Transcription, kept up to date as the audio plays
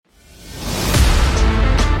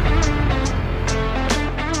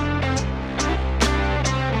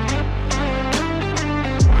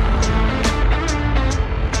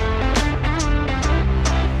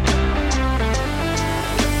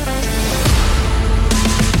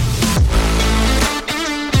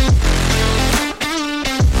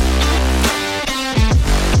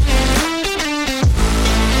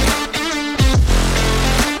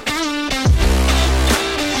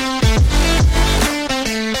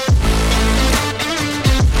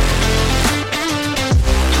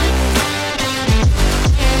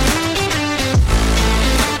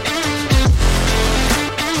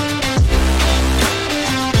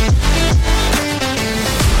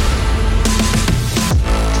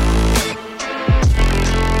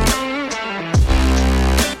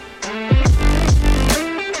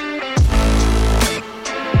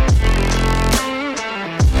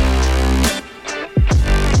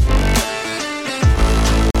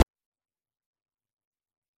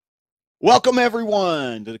Welcome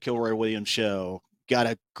everyone to the Kilroy Williams Show. Got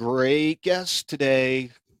a great guest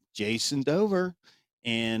today, Jason Dover,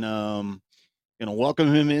 and gonna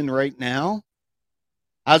welcome him in right now.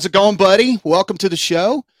 How's it going, buddy? Welcome to the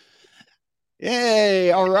show.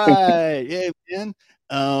 Yay! All right, yay, man.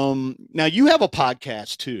 Now you have a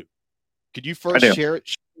podcast too. Could you I first do. share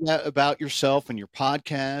that about yourself and your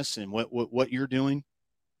podcast and what you're doing?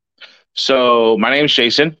 So my name is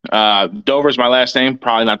Jason. Dover is my last name.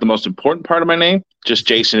 Probably not the most important part of my name. Just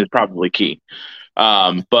Jason is probably key.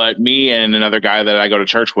 But me and another guy that I go to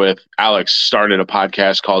church with, Alex, started a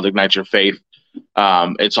podcast called Ignite Your Faith.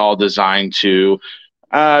 It's all designed to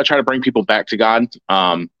try to bring people back to God.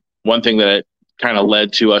 One thing that kind of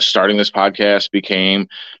led to us starting this podcast became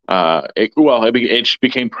it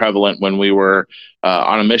became prevalent when we were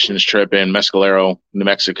on a missions trip in Mescalero, New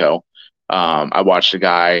Mexico. I watched a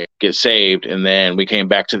guy get saved, and then we came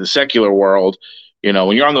back to the secular world. You know,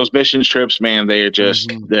 when you're on those missions trips, man, they're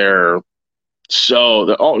so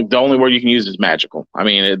the only word you can use is magical. I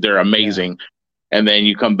mean, they're Yeah. amazing. And then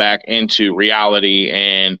you come back into reality,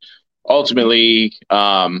 and ultimately,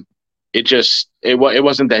 it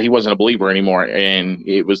wasn't that he wasn't a believer anymore, and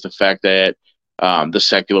it was the fact that the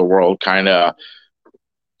secular world kind of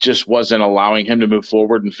just wasn't allowing him to move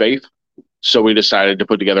forward in faith. So we decided to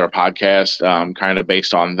put together a podcast, kind of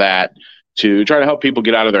based on that, to try to help people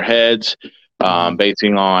get out of their heads, Mhm.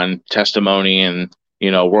 basing on testimony and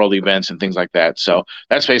world events and things like that. So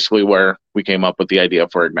that's basically where we came up with the idea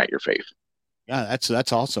for Ignite Your Faith. Yeah,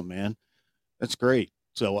 that's awesome, man. That's great.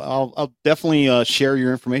 So I'll definitely share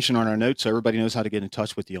your information on our notes so everybody knows how to get in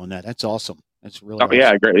touch with you on that. That's awesome. That's really Oh, yeah,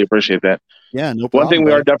 awesome. I greatly appreciate that. Yeah, no One problem, thing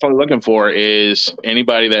we are buddy. definitely looking for is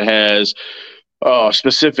anybody that has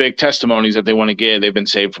specific testimonies that they want to get. They've been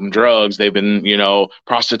saved from drugs. They've been,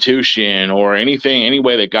 prostitution or anything, any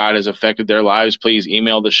way that God has affected their lives. Please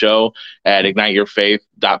email the show at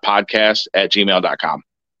igniteyourfaith.podcast@gmail.com.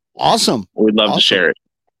 Awesome. We'd love to Awesome. share it.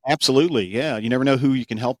 Absolutely. Yeah. You never know who you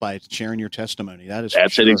can help by sharing your testimony. That is for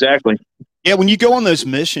That's it sure. exactly. Yeah. When you go on those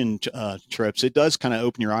mission trips, it does kind of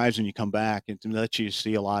open your eyes when you come back and let you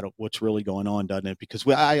see a lot of what's really going on, doesn't it? Because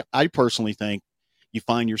I personally think you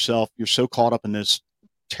find yourself, you're so caught up in this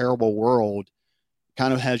terrible world,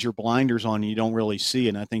 kind of has your blinders on and you don't really see.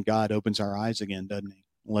 And I think God opens our eyes again, doesn't he?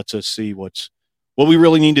 Lets us see what we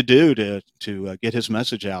really need to do to get his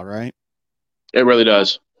message out. Right. It really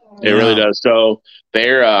does. It really Yeah. does. So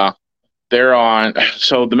they're on.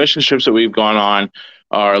 So the mission trips that we've gone on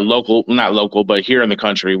are local, not local, but here in the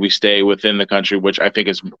country. We stay within the country, which I think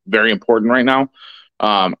is very important right now.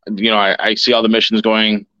 I see all the missions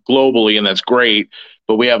going globally, and that's great.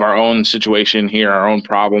 But we have our own situation here, our own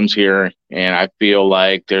problems here, and I feel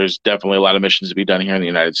like there's definitely a lot of missions to be done here in the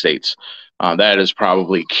United States. That is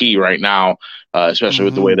probably key right now, especially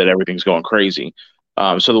with the way Hmm. that everything's going crazy.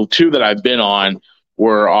 So the two that I've been on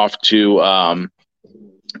were off to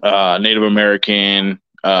Native American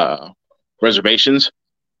reservations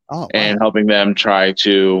Oh, and wow. helping them try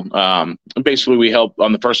to basically we helped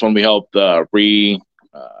on the first one we helped uh,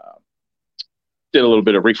 did a little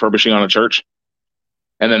bit of refurbishing on a church,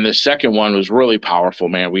 and then the second one was really powerful,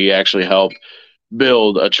 man. We actually helped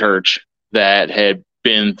build a church that had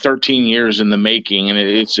been 13 years in the making, and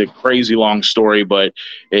it's a crazy long story, but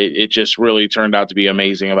it just really turned out to be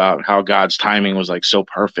amazing about how God's timing was like so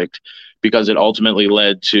perfect, because it ultimately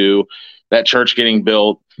led to that church getting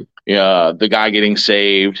built, the guy getting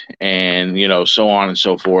saved, and so on and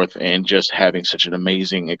so forth, and just having such an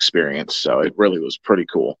amazing experience. So it really was pretty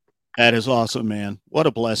cool. That is awesome, man. What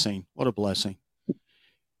a blessing. What a blessing.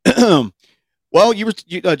 Well,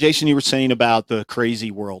 Jason, you were saying about the crazy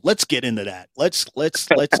world. Let's get into that. Let's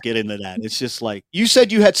get into that. It's just like you said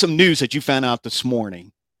you had some news that you found out this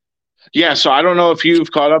morning. Yeah, so I don't know if you've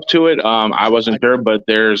caught up to it. I I wasn't sure, but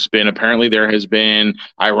there has been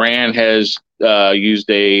Iran has used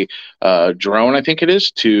a drone, I think it is,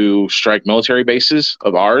 to strike military bases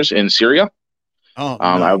of ours in Syria. Oh,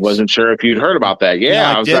 I nice. wasn't sure if you'd heard about that. No,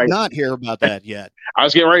 Yeah, I I was did like, not hear about that yet. I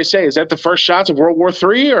was getting ready to say, is that the first shots of World War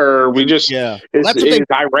III, or we just Yeah. Well, is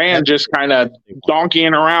Iran that's just kind of what they want.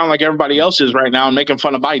 donkeying around like everybody Yeah. else is right now and making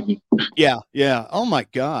fun of Biden? Yeah. Yeah. Oh my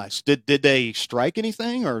gosh. Did they strike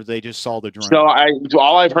anything or they just saw the So drone?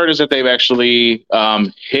 all I've heard is that they've actually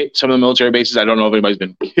hit some of the military bases. I don't know if anybody's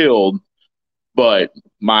been killed, but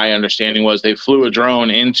my understanding was they flew a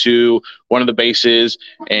drone into one of the bases,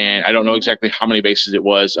 and I don't know exactly how many bases it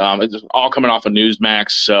was. It's all coming off of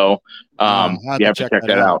Newsmax, so Wow, I have you to have to check check that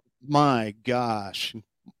that out. out. My gosh.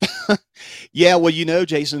 Yeah, well,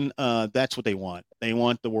 Jason, that's what they want. They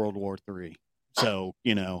want the World War III. So,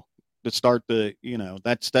 to start the,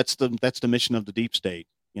 that's the mission of the deep state,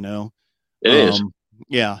 you know. It is.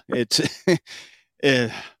 Yeah, it's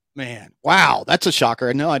man, wow, that's a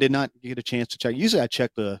shocker. No, I did not get a chance to check. Usually I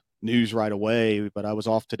check the news right away, but I was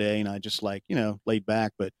off today and I just laid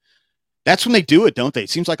back. But that's when they do it, don't they? It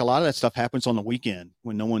seems like a lot of that stuff happens on the weekend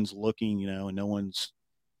when no one's looking, and no one's,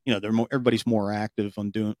 everybody's more active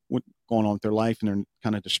on doing what's going on with their life and they're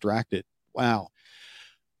kind of distracted. Wow.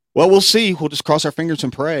 Well, we'll see. We'll just cross our fingers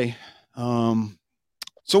and pray.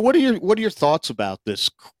 So what are your thoughts about this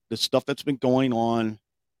stuff that's been going on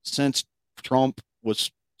since Trump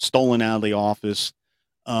was stolen out of the office,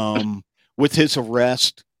 with his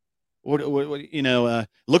arrest?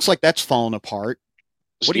 Looks like that's fallen apart.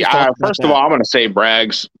 What do you first of all, I'm going to say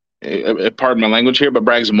Bragg's, pardon my language here, but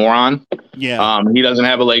Bragg's a moron. Yeah. He doesn't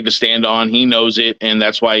have a leg to stand on. He knows it, and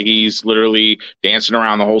that's why he's literally dancing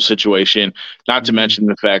around the whole situation. Not to mention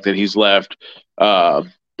the fact that he's left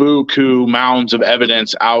buku mounds of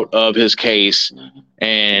evidence out of his case,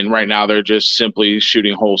 and right now they're just simply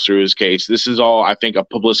shooting holes through his case. This is all, I think, a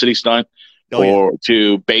publicity stunt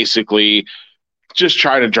to basically just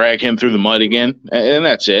try to drag him through the mud again, and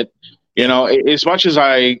that's it. As much as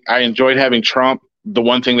I enjoyed having Trump, the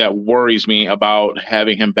one thing that worries me about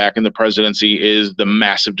having him back in the presidency is the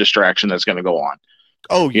massive distraction that's going to go on.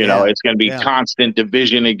 It's going to be constant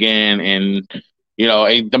division again. And,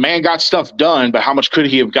 the man got stuff done, but how much could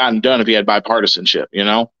he have gotten done if he had bipartisanship?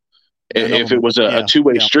 If it was a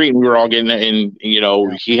two-way street and we were all getting it and,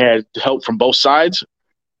 he had help from both sides,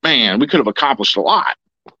 man, we could have accomplished a lot.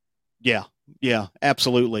 Yeah. Yeah,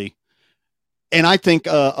 absolutely. And I think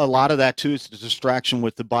a lot of that too is the distraction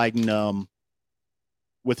with the Biden,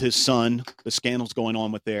 with his son, the scandals going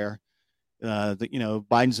on with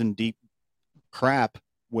Biden's in deep crap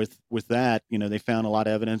with that. They found a lot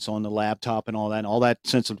of evidence on the laptop and all that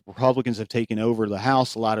since the Republicans have taken over the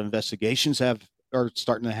House. A lot of investigations are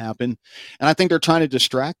starting to happen. And I think they're trying to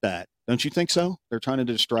distract that. Don't you think so? They're trying to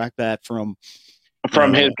distract that from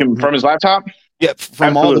his laptop. Yeah,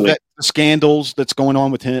 from Absolutely. All the scandals that's going on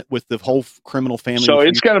with him, with the whole criminal family. So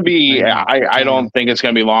it's going to be, I don't think it's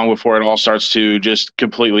going to be long before it all starts to just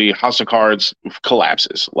completely House of Cards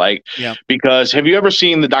collapses. Because have you ever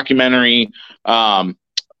seen the documentary Riding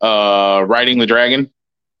the Dragon?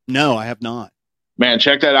 No, I have not. Man,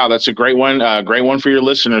 check that out. That's a great one. Great one for your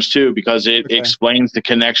listeners too, because it explains the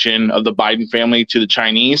connection of the Biden family to the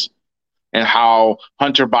Chinese and how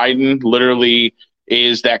Hunter Biden literally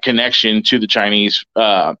is that connection to the Chinese,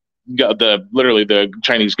 the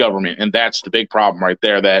Chinese government. And that's the big problem right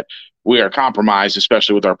there, that we are compromised,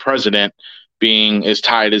 especially with our president being as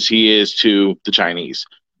tied as he is to the Chinese.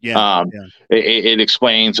 It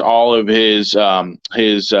explains all of his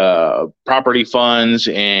property funds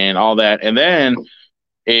and all that. And then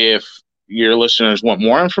if your listeners want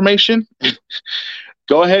more information,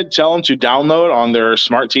 go ahead and tell them to download on their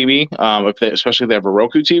smart TV, especially if they have a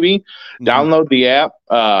Roku TV. Download the app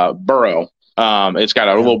Burrow. It's got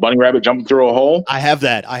a little bunny rabbit jumping through a hole. I have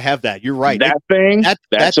that. You're right.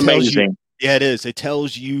 That's amazing. It is. It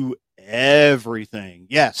tells you everything.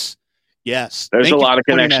 Yes. There's a lot of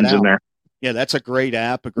connections in there. Yeah, that's a great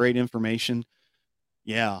app, a great information.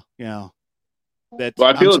 Yeah.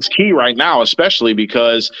 I feel it's key right now, especially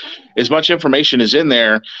because as much information is in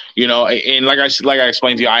there, and like I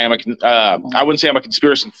explained to you, I wouldn't say I'm a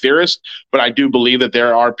conspiracy theorist, but I do believe that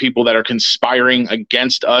there are people that are conspiring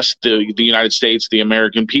against us, the United States, the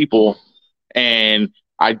American people. And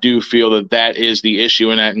I do feel that is the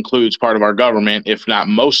issue. And that includes part of our government, if not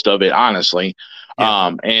most of it, honestly.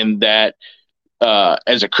 Yeah. And that,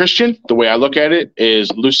 as a Christian, the way I look at it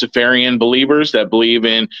is Luciferian believers that believe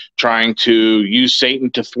in trying to use Satan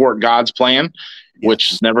to thwart God's plan,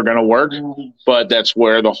 which is never going to work. But that's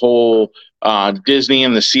where the whole Disney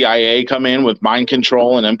and the CIA come in with mind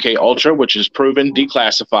control and MK Ultra, which is proven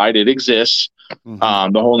declassified. It exists,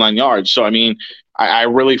 the whole 9 yards. So, I mean, I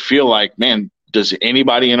really feel like, man, does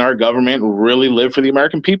anybody in our government really live for the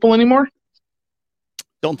American people anymore?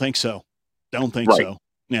 Don't think so. So.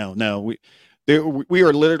 No. We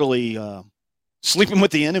are literally sleeping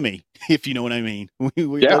with the enemy, if you know what I mean. We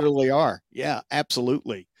literally are. Yeah,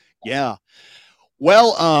 absolutely. Yeah.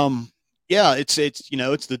 Well, it's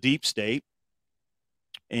the deep state.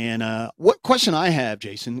 And what question I have,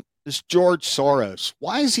 Jason, is George Soros.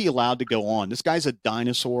 Why is he allowed to go on? This guy's a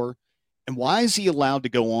dinosaur. And why is he allowed to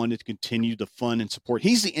go on to continue to fund and support?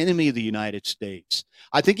 He's the enemy of the United States.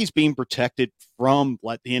 I think he's being protected from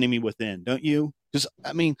the enemy within, don't you? Because,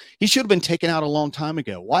 I mean, he should have been taken out a long time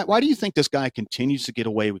ago. Why do you think this guy continues to get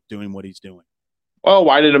away with doing what he's doing? Well,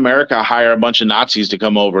 why did America hire a bunch of Nazis to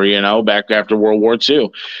come over, back after World War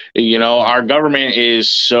II? Our government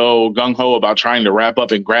is so gung-ho about trying to wrap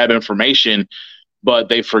up and grab information but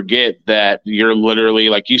they forget that you're literally,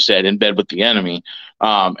 like you said, in bed with the enemy.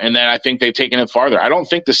 And then I think they've taken it farther. I don't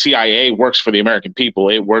think the CIA works for the American people.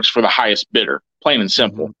 It works for the highest bidder, plain and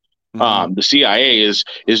simple. The CIA is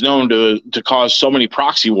known to cause so many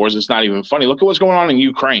proxy wars. It's not even funny. Look at what's going on in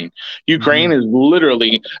Ukraine. Ukraine is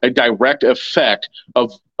literally a direct effect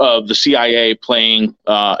of the CIA playing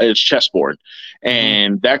its chessboard.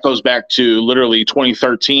 And that goes back to literally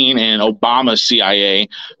 2013 and Obama's CIA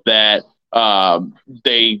that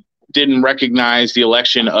they didn't recognize the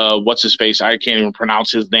election of what's his face. I can't even pronounce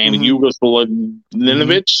his name.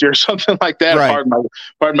 Yugoslavovich or something like that. Right.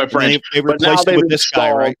 Pardon my French. They replaced it with this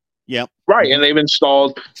guy, right? Yep. Right. And they've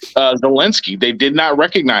installed Zelensky. They did not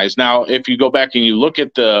recognize. Now, if you go back and you look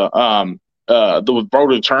at the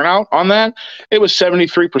voter turnout on that, it was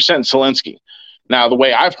 73% Zelensky. Now, the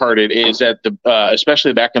way I've heard it is that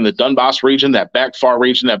especially back in the Donbass region, that back far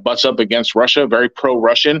region that butts up against Russia, very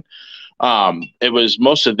pro-Russian, it was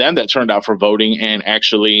most of them that turned out for voting and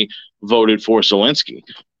actually voted for Zelensky.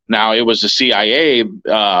 Now, it was the CIA,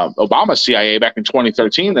 Obama's CIA back in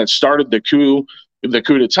 2013 that started the coup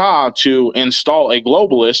d'etat to install a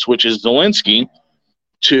globalist, which is Zelensky,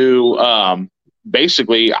 to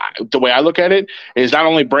basically, the way I look at it, is not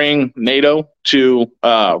only bring NATO to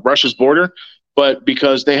Russia's border, but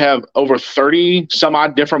because they have over 30 some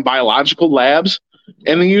odd different biological labs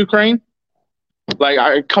in the Ukraine.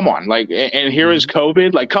 Like, come on, like, and here is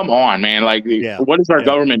COVID. Like, come on, man. Like, what is our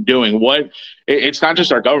government doing? It's not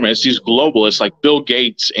just our government. It's these globalists like Bill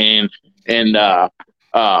Gates and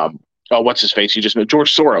what's his face? You just met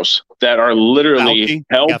George Soros that are literally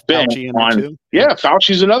hell bent on.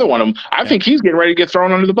 Fauci's another one of them. I think he's getting ready to get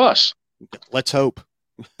thrown under the bus. Let's hope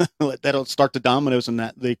that'll start the dominoes in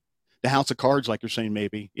the house of cards, like you're saying,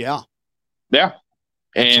 maybe. Yeah.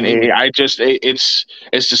 And it's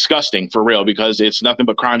disgusting for real, because it's nothing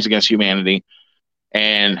but crimes against humanity.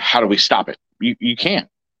 And how do we stop it? You can't,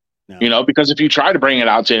 because if you try to bring it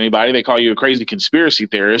out to anybody, they call you a crazy conspiracy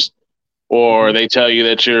theorist, or they tell you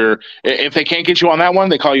that if they can't get you on that one,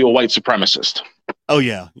 they call you a white supremacist. Oh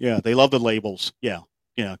yeah. Yeah. They love the labels. Yeah.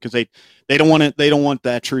 Cause they don't want it. They don't want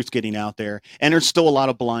that truth getting out there. And there's still a lot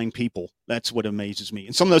of blind people. That's what amazes me.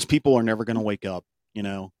 And some of those people are never going to wake up.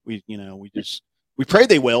 We pray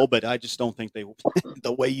they will, but I just don't think they will.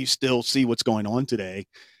 The way you still see what's going on today,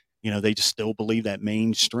 they just still believe that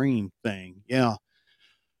mainstream thing. Yeah.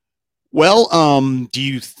 Well, do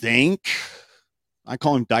you think, I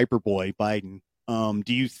call him Diaper Boy Biden.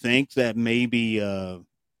 Do you think that maybe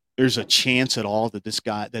there's a chance at all that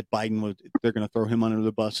that Biden they're going to throw him under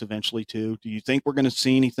the bus eventually too? Do you think we're going to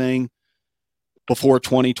see anything before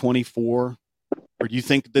 2024? Or do you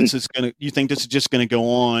think this is just going to go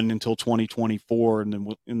on until 2024 and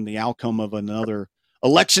then in the outcome of another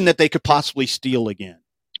election that they could possibly steal again?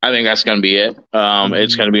 I think that's going to be it.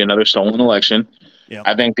 It's going to be another stolen election. Yeah.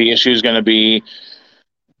 I think the issue is going to be,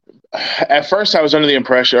 at first I was under the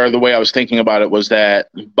impression, or the way I was thinking about it, was that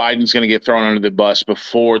Biden's going to get thrown under the bus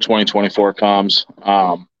before 2024 comes.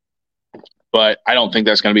 But I don't think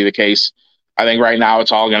that's going to be the case. I think right now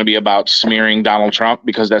it's all going to be about smearing Donald Trump,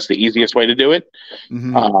 because that's the easiest way to do it.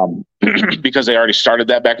 Because they already started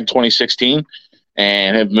that back in 2016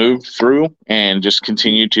 and have moved through and just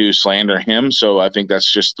continue to slander him. So I think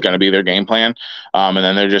that's just going to be their game plan. And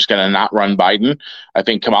then they're just going to not run Biden. I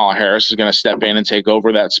think Kamala Harris is going to step in and take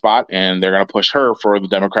over that spot, and they're going to push her for the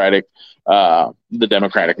Democratic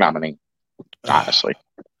nominee. Honestly,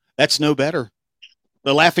 that's no better.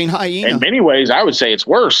 The laughing hyena. In many ways, I would say it's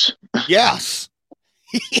worse. Yes.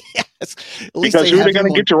 Yes. Because who are they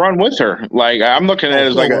going to get to run with her? Like, I'm looking at it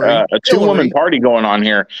as like a two-woman party going on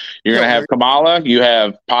here. You're going to have Kamala. You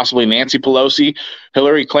have possibly Nancy Pelosi,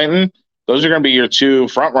 Hillary Clinton. Those are going to be your two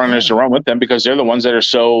front runners to run with them, because they're the ones that are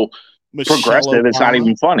so progressive. Obama. It's not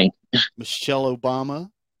even funny. Michelle Obama.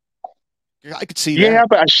 I could see that. Yeah,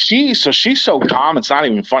 but she's so calm. It's not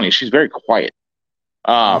even funny. She's very quiet.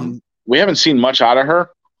 We haven't seen much out of her.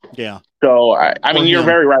 Yeah. So, I mean, you're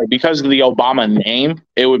very right. Because of the Obama name,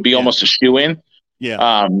 it would be almost a shoo-in.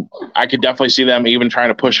 Yeah. I could definitely see them even trying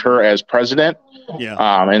to push her as president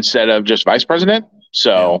instead of just vice president.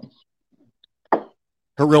 So. Yeah.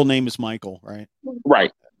 Her real name is Michael, right?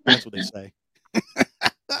 Right. That's what they say.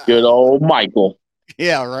 Good old Michael.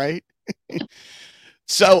 Yeah, right.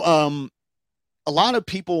 So, a lot of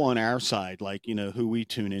people on our side, like, who we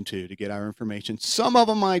tune into to get our information, some of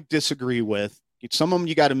them I disagree with. Some of them,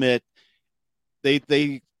 you got to admit, they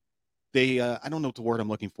I don't know what the word I'm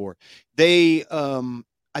looking for. I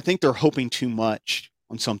think they're hoping too much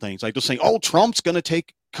on some things. Like they're saying, oh, Trump's going to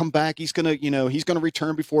take come back. He's going to, he's going to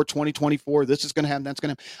return before 2024. This is going to happen. That's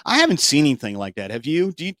going to, I haven't seen anything like that. Have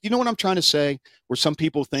you? You know what I'm trying to say? Where some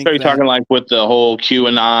people So think you're that, talking like with the whole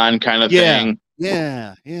QAnon kind of yeah, thing.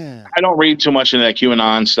 yeah. I don't read too much into that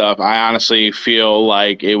QAnon stuff. I honestly feel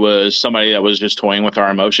like it was somebody that was just toying with our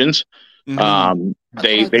emotions. That's what I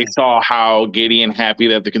They think. saw how giddy and happy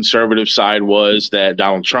that the conservative side was that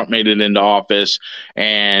Donald Trump made it into office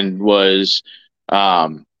and was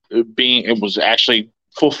it was actually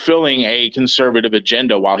fulfilling a conservative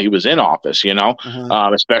agenda while he was in office,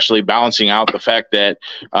 Uh-huh. especially balancing out the fact that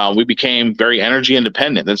we became very energy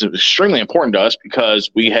independent. That's extremely important to us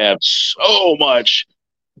because we Yeah. have so much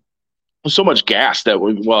gas that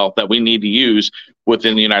we need to use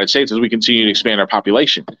within the United States as we continue to expand our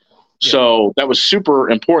population. Yeah. So that was super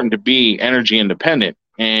important to be energy independent.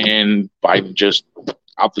 And Biden just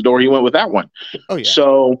out the door, he went with that one. Oh yeah.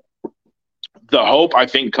 So the hope, I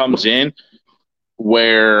think, comes in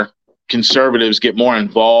where conservatives get more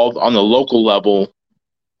involved on the local level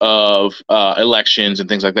of elections and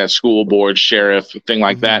things like that, school board, sheriff, thing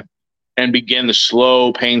like that, and begin the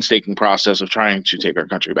slow, painstaking process of trying to take our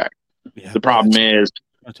country back. Yeah. The Boy, problem that's is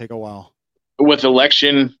going to take a while. with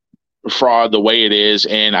election fraud the way it is,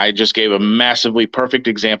 and I just gave a massively perfect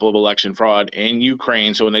example of election fraud in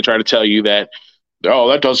Ukraine. So when they try to tell you that, oh,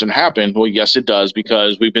 that doesn't happen, well, yes, it does,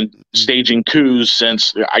 because we've been staging coups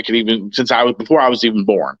since I was before I was even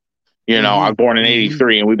born. I was born in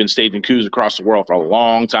 '83, and we've been staging coups across the world for a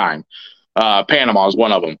long time. Panama is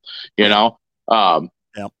one of them. Yeah.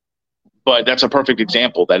 But that's a perfect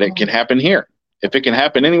example that it can happen here. If it can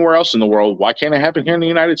happen anywhere else in the world, why can't it happen here in the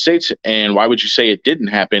United States? And why would you say it didn't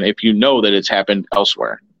happen if you know that it's happened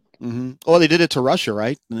elsewhere? Well, they did it to Russia,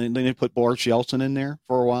 right? And then they put Boris Yeltsin in there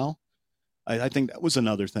for a while. I think that was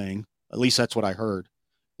another thing. At least that's what I heard,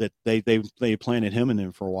 that they planted him in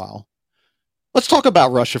there for a while. Let's talk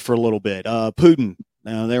about Russia for a little bit. Putin.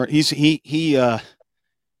 Now there he. What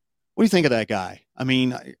do you think of that guy? I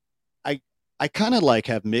mean, I kind of like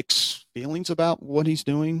have mixed feelings about what he's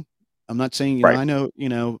doing. I'm not saying, Right. I know,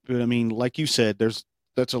 but I mean, like you said, there's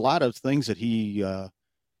a lot of things that he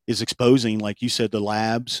is exposing. Like you said, the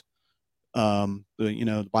labs,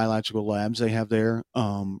 the biological labs they have there,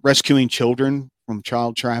 rescuing children from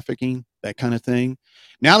child trafficking, that kind of thing.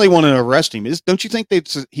 Now they want to arrest him. Don't you think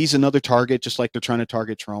he's another target, just like they're trying to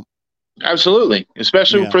target Trump? Absolutely.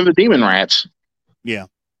 Especially Yeah. for the demon rats. Yeah.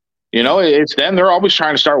 It's them. They're always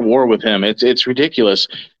trying to start war with him. It's ridiculous.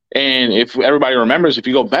 And if everybody remembers, if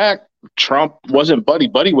you go back, Trump wasn't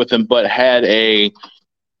buddy with him, but they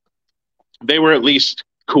were at least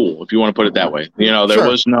cool, if you want to put it that way. There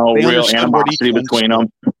was no They real understood what each animosity one between stood.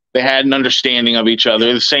 them. They had an understanding of each other.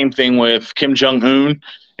 Yeah. The same thing with Kim Jong-un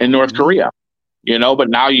in North Korea, but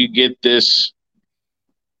now you get this.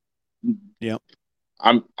 Yeah.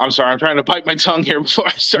 I'm sorry. I'm trying to bite my tongue here before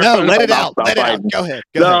I start. No, let it out. Let it out. Go ahead.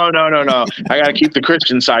 No. I got to keep the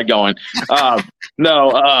Christian side going.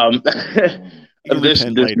 This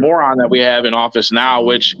moron that we have in office now,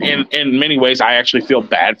 which in many ways I actually feel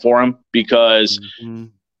bad for him because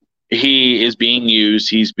he is being used.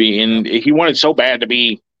 He wanted so bad to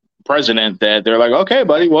be president that they're like, okay,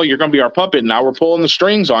 buddy, well, you're going to be our puppet. Now we're pulling the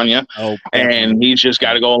strings on you. Oh, and he's just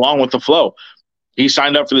got to go along with the flow. He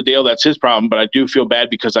signed up for the deal. That's his problem. But I do feel bad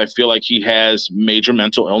because I feel like he has major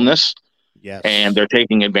mental illness. Yes. And they're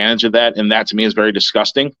taking advantage of that. And that to me is very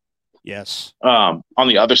disgusting. Yes. On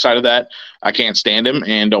the other side of that, I can't stand him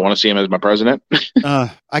and don't want to see him as my president.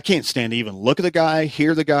 I can't stand to even look at the guy,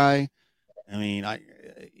 hear the guy. I mean,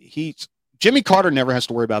 Jimmy Carter never has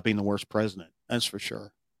to worry about being the worst president. That's for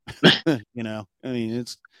sure. I mean,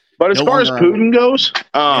 it's. But as far as Putin goes,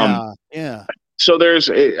 yeah. So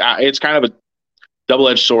it's kind of a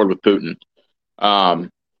double-edged sword with Putin.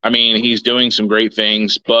 I mean, he's doing some great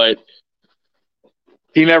things, but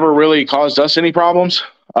he never really caused us any problems.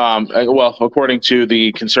 Well, according to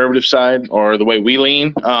the conservative side or the way we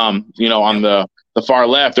lean, on the far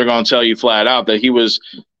left, they're going to tell you flat out that he was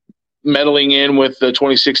meddling in with the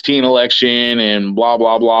 2016 election and blah,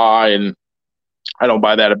 blah, blah. And I don't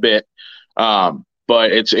buy that a bit. But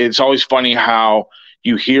it's always funny how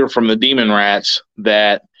you hear from the demon rats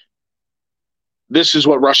that this is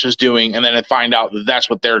what Russia's doing, and then they find out that that's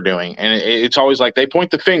what they're doing. And it's always like they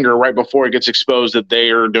point the finger right before it gets exposed that they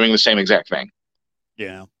are doing the same exact thing.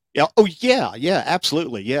 Yeah. Yeah. Oh, yeah. Yeah.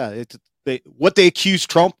 Absolutely. Yeah. What they accuse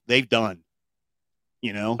Trump, they've done.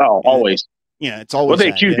 Oh, always. Yeah. It's always what they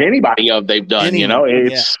accuse anybody of, they've done.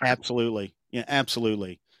 It's absolutely. Yeah.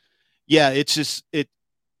 Absolutely. Yeah. It's just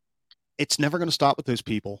it's never going to stop with those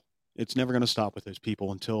people. It's never going to stop with those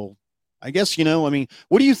people until. I guess, I mean,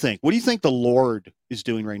 what do you think? What do you think the Lord is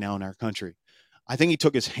doing right now in our country? I think he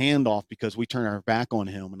took his hand off because we turned our back on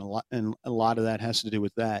him, and a lot of that has to do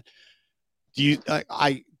with that. Do you?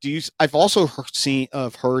 Do you? I've also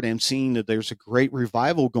heard and seen that there's a great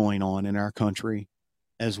revival going on in our country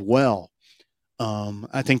as well.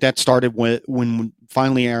 I think that started when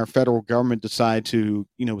finally our federal government decided to,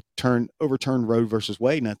 overturn Roe versus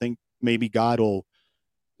Wade, and I think maybe God will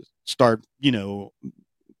start,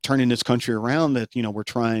 turning this country around. That we're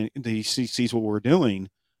trying. He sees what we're doing.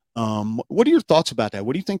 What are your thoughts about that?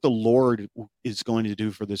 What do you think the Lord is going to do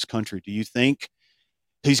for this country? Do you think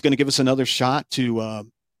He's going to give us another shot to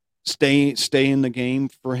stay in the game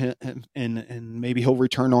for him, and maybe He'll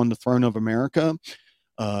return on the throne of America?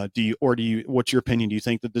 What's your opinion? Do you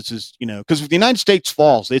think that this is, because if the United States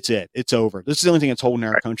falls, it's over. This is the only thing that's holding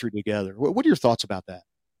our country together. What are your thoughts about that?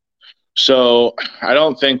 So I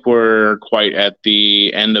don't think we're quite at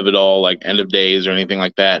the end of it all, like end of days or anything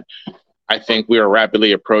like that. I think we are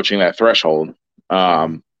rapidly approaching that threshold.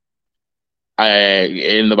 In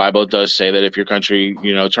the Bible, it does say that if your country,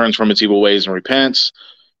 turns from its evil ways and repents,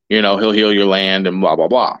 He'll heal your land and blah, blah,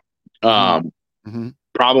 blah.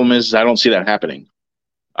 Problem is, I don't see that happening.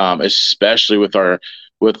 Especially with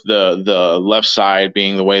the left side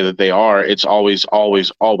being the way that they are. It's always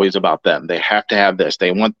about them. They have to have this.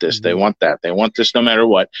 They want this. They want that. They want this no matter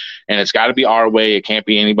what. And it's got to be our way. It can't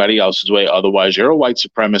be anybody else's way. Otherwise, you're a white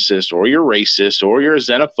supremacist, or you're racist, or you're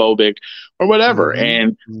xenophobic, or whatever.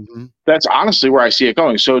 And that's honestly where I see it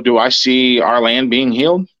going. So do I see our land being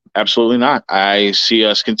healed? Absolutely not. I see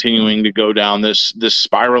us continuing to go down this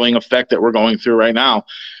spiraling effect that we're going through right now,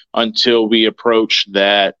 until we approach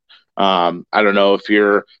that. I don't know if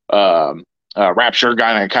you're a rapture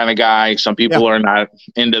kind of guy. Some people are not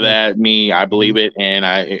into that. Me, I believe it. And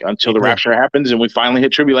until the rapture happens and we finally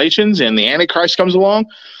hit tribulations and the Antichrist comes along,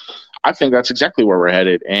 I think that's exactly where we're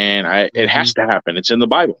headed. And it has to happen. It's in the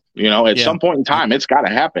Bible. At some point in time, it's got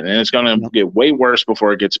to happen. And it's going to get way worse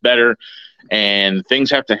before it gets better. And things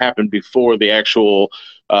have to happen before the actual,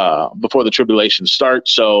 before the tribulation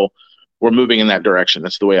starts. So we're moving in that direction.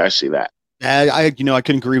 That's the way I see that. I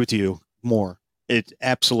couldn't agree with you more. It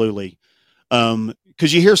absolutely.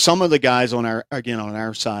 Because you hear some of the guys on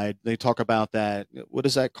our side, they talk about that. What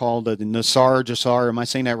is that called? The Jasar. Am I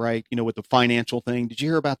saying that right? With the financial thing. Did you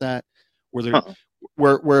hear about that?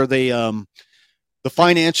 Where they the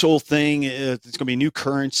financial thing is, it's going to be a new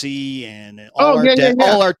currency, and all our debt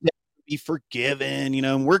will be forgiven.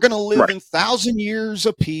 And we're going to live in 1,000 years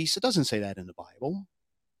of peace. It doesn't say that in the Bible.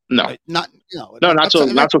 No, not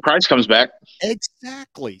till Christ comes back.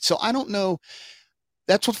 Exactly. So I don't know.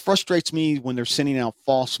 That's what frustrates me when they're sending out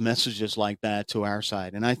false messages like that to our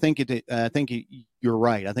side. And I think you're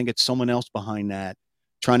right. I think it's someone else behind that,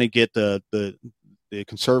 trying to get the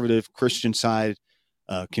conservative Christian side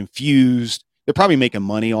confused. They're probably making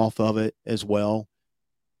money off of it as well.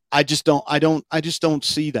 I just don't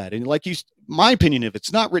see that. And my opinion, if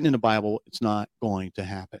it's not written in the Bible, it's not going to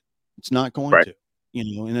happen. It's not going to.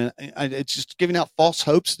 And it's just giving out false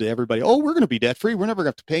hopes to everybody. Oh, we're going to be debt free. We're never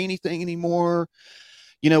going to have to pay anything anymore.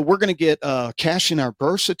 We're going to get cash in our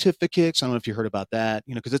birth certificates. I don't know if you heard about that,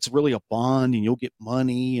 because it's really a bond and you'll get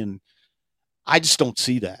money. And I just don't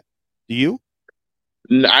see that. Do you?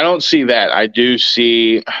 I don't see that. I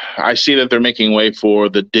see that they're making way for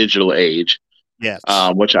the digital age. Yes.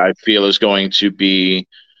 Which I feel is going to be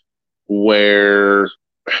where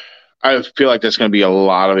I feel like there's going to be a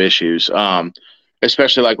lot of issues.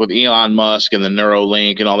 Especially like with Elon Musk and the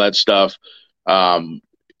Neuralink and all that stuff.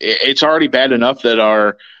 It's already bad enough that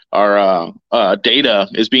our data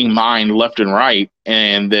is being mined left and right,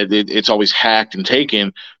 and that it's always hacked and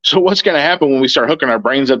taken. So what's going to happen when we start hooking our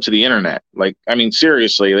brains up to the internet?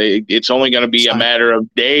 Seriously, it's only going to be a matter of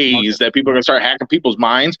days that people are going to start hacking people's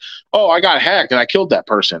minds. Oh, I got hacked and I killed that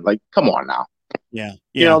person. Come on now. Yeah.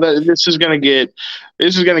 This is going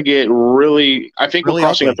to get really, I think we're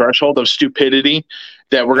crossing a threshold of stupidity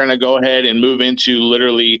that we're going to go ahead and move into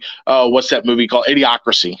literally, what's that movie called?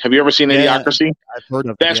 Idiocracy. Have you ever seen Idiocracy? I've heard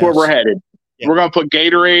of it. That's where we're headed. Yeah. We're going to put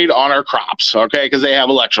Gatorade on our crops. Okay. Cause they have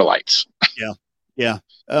electrolytes. Yeah. Yeah.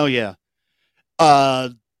 Oh yeah.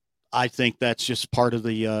 I think that's just part of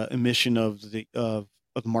the emission of the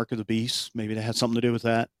mark of the beast. Maybe that has something to do with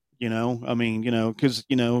that. Because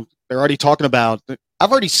they're already talking about.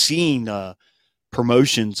 I've already seen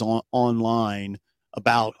promotions online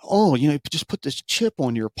about, just put this chip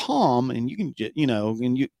on your palm and you can get,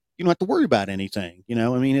 and you don't have to worry about anything.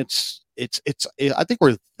 It's. I think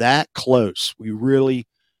we're that close. We really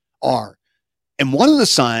are. And one of the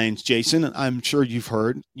signs, Jason, I'm sure you've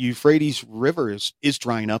heard, Euphrates River is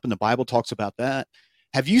drying up, and the Bible talks about that.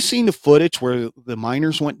 Have you seen the footage where the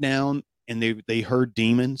miners went down and they heard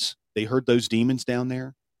demons they heard those demons down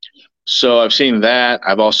there? So I've seen that.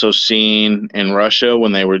 I've also seen in Russia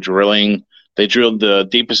when they were drilling, they drilled the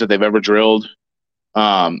deepest that they've ever drilled.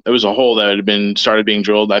 It was a hole that had been started being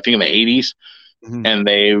drilled, I think, in the 80s, Mm-hmm. and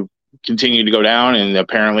they continued to go down. And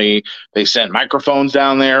apparently, they sent microphones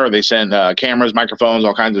down there, or they sent cameras, microphones,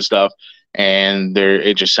 all kinds of stuff. And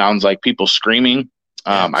it just sounds like people screaming.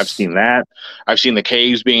 Yes. I've seen that. I've seen the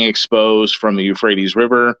caves being exposed from the Euphrates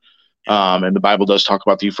River, and the Bible does talk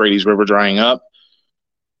about the Euphrates River drying up.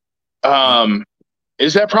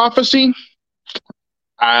 Is that prophecy?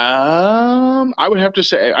 I would have to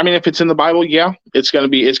say, I mean, if it's in the Bible, yeah, it's going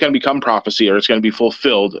to become prophecy, or it's going to be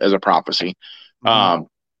fulfilled as a prophecy. Mm-hmm.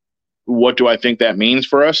 What do I think that means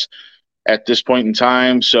for us at this point in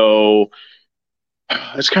time? So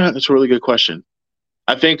that's a really good question.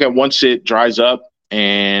 I think that once it dries up,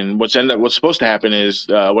 and what's supposed to happen is,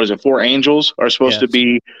 what is it? 4 angels are supposed to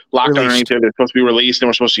be locked underneath there. They're supposed to be released, and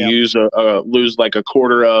we're supposed to lose like a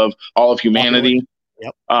quarter of all of humanity.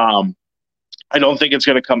 Yep. I don't think it's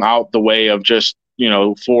going to come out the way of just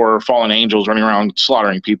 4 fallen angels running around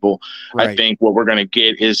slaughtering people. Right. I think what we're going to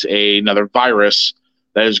get is another virus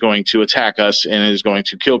that is going to attack us and is going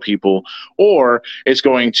to kill people, or it's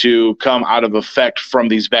going to come out of effect from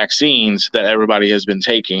these vaccines that everybody has been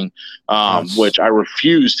taking, which I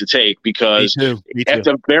refuse to take, because Me too. At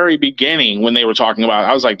the very beginning when they were talking about it,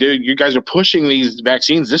 I was like, dude, you guys are pushing these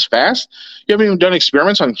vaccines this fast? You haven't even done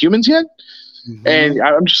experiments on humans yet? Mm-hmm. And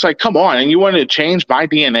I'm just like, come on. And you want to change my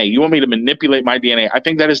DNA. You want me to manipulate my DNA. I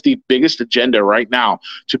think that is the biggest agenda right now,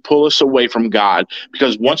 to pull us away from God.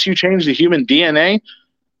 Because once you change the human DNA,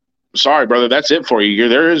 sorry, brother, that's it for you.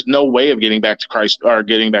 There is no way of getting back to Christ or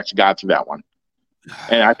getting back to God through that one.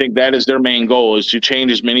 And I think that is their main goal, is to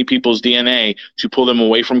change as many people's DNA to pull them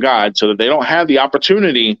away from God, so that they don't have the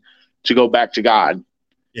opportunity to go back to God.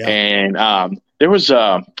 Yeah. And there was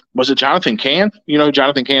it Jonathan Cahn? You know who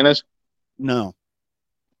Jonathan Cahn is? No.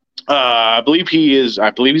 I believe he's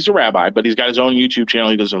a rabbi, but he's got his own YouTube channel.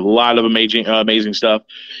 He does a lot of amazing stuff.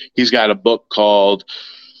 He's got a book called,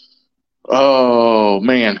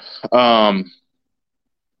 The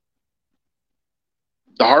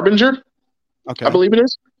Harbinger. Okay. I believe it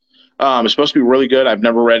is. It's supposed to be really good. I've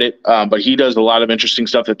never read it, but he does a lot of interesting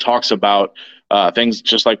stuff that talks about things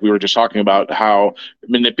just like we were just talking about, how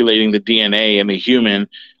manipulating the DNA in the human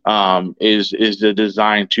is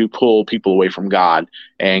designed to pull people away from God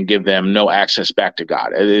and give them no access back to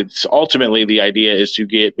God. It's ultimately, the idea is to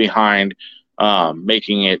get behind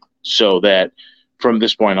making it so that from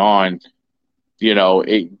this point on,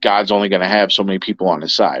 God's only going to have so many people on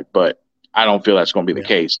his side. But I don't feel that's going to be the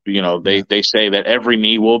case. They say that every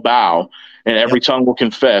knee will bow and every tongue will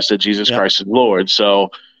confess that Jesus Christ is Lord. So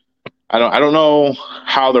I don't know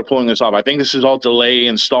how they're pulling this off. I think this is all delay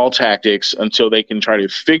and stall tactics until they can try to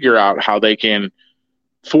figure out how they can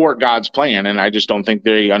thwart God's plan. And I just don't think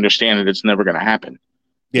they understand that it's never going to happen.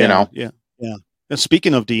 Yeah. And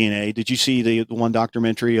speaking of DNA, did you see the one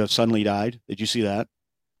documentary of Suddenly Died? Did you see that?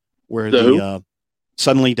 Where the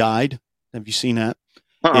Suddenly Died? Have you seen that?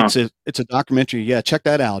 It's a documentary. Yeah, check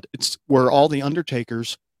that out. It's where all the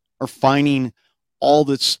undertakers are finding all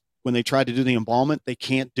this. When they try to do the embalmment, they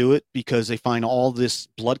can't do it because they find all this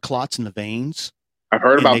blood clots in the veins. I've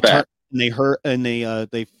heard about that. They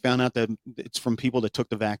found out that it's from people that took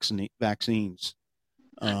the vaccines.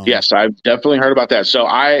 Yes, I've definitely heard about that. So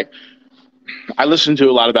I listen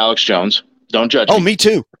to a lot of Alex Jones. Don't judge me. Oh, me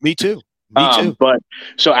too. Me too. But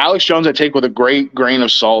so Alex Jones, I take with a great grain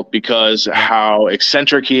of salt, because how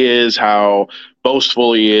eccentric he is, how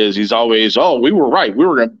boastful he is. He's always, we were right.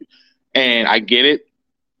 And I get it.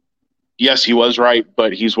 Yes, he was right,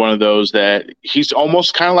 but he's one of those that he's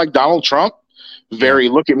almost kind of like Donald Trump. Very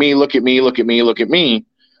look at me, look at me, look at me, look at me.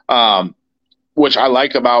 Which I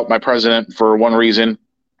like about my president for one reason,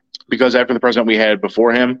 because after the president we had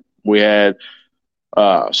before him, we had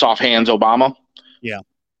soft hands Obama. Yeah.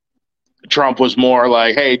 Trump was more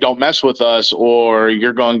like, hey, don't mess with us, or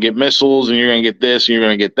you're going to get missiles and you're going to get this and you're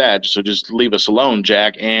going to get that. So just leave us alone,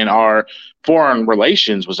 Jack. And our foreign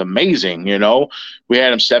relations was amazing. We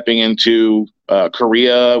had him stepping into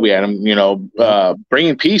Korea. We had him,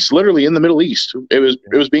 bringing peace literally in the Middle East. It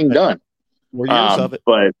was being done. 4 years of it.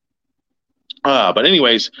 But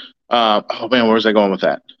anyways, where was I going with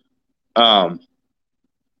that?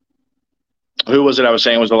 Who was it I was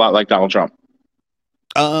saying was a lot like Donald Trump?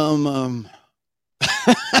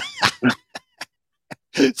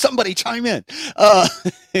 Somebody chime in. Oh,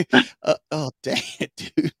 dang it,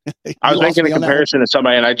 dude. I was making a comparison to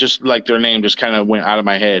somebody, and I just like their name just kind of went out of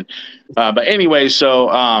my head. But anyway, so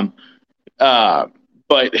but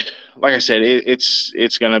like I said,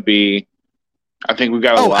 it's gonna be I think we've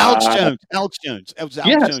got a Oh, Alex lot. Jones. Alex Jones. That was Alex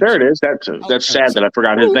Yes, there Jones. it is. Alex That's sad Jones. that I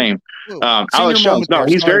forgot his Woo, name. woo. Senior Alex Jones. moment No, there.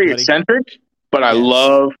 he's Sorry, very buddy. eccentric, but I Yes.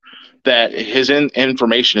 love that his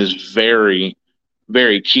information is very,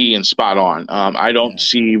 very key and spot on. I don't Yeah.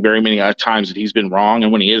 see very many times that he's been wrong,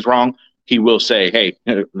 and when he is wrong, he will say, "Hey,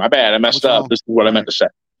 my bad. I I messed was up. wrong. This is what I meant Right. to say."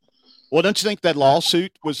 Well, don't you think that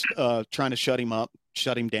lawsuit was trying to shut him up,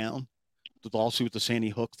 shut him down? The lawsuit with the Sandy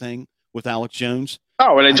Hook thing with Alex Jones.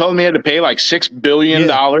 Oh, and they I, told him he had to pay like $6 billion.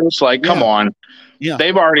 yeah. Like, come Yeah. on. Yeah.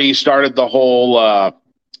 They've already started the whole.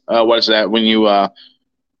 What is that? When you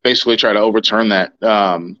basically try to overturn that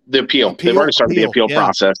the appeal. They've already started the appeal Yeah.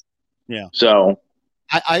 process. Yeah. So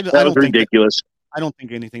I that was don't think that. ridiculous. I don't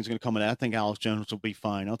think anything's going to come of that. I think Alex Jones will be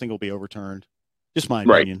fine. I don't think it'll be overturned. Just my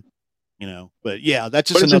Right. opinion. But yeah, that's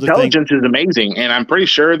just But his another thing. intelligence is amazing, and I'm pretty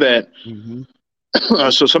sure that. Mm-hmm.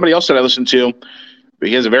 So somebody else that I listened to,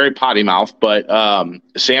 he has a very potty mouth, but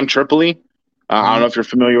Sam Tripoli. I don't know if you're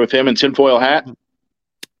familiar with him in Tinfoil Hat.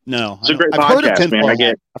 No, It's a great I've heard of podcast, man.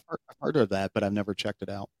 I've heard of that, but I've never checked it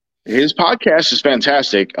out. His podcast is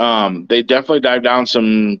fantastic. They definitely dive down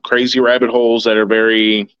some crazy rabbit holes that are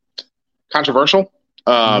very controversial,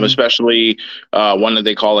 especially one that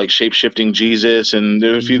they call like shape-shifting Jesus, and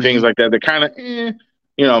there's a few things like that that kind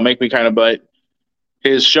of, make me kind of. But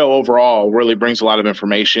his show overall really brings a lot of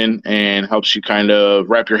information and helps you kind of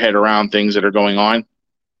wrap your head around things that are going on.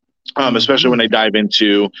 Especially when they dive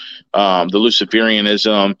into the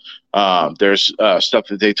Luciferianism. There's stuff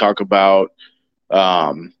that they talk about.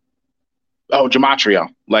 Gematria,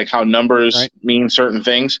 like how numbers mean certain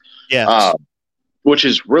things. Yes. Which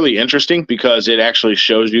is really interesting because it actually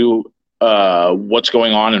shows you what's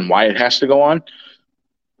going on and why it has to go on.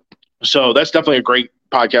 So that's definitely a great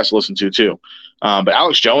podcast to listen to too. But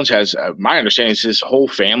Alex Jones has, my understanding is his whole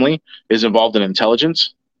family is involved in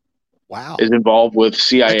intelligence. Wow. Is involved with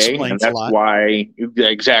CIA, that and that's why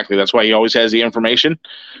that's why he always has the information.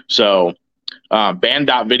 So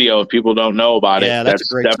band.video, if people don't know about it, that's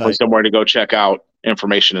definitely somewhere to go check out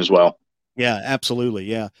information as well. Yeah, absolutely.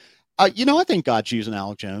 Yeah. I think God's using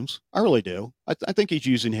Alex Jones. I really do. I think he's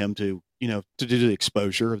using him to do the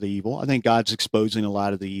exposure of the evil. I think God's exposing a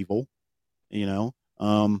lot of the evil, so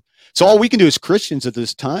all we can do as Christians at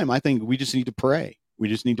this time, I think we just need to pray. We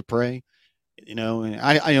just need to pray. And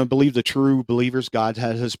I believe the true believers, God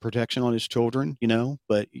has his protection on his children,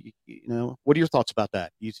 but what are your thoughts about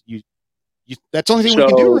that? That's the only thing we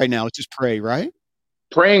can do right now is just pray, right?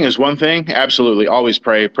 Praying is one thing. Absolutely. Always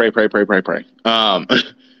pray.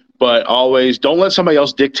 But always don't let somebody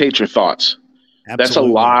else dictate your thoughts. Absolutely. That's a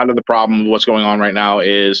lot of the problem of what's going on right now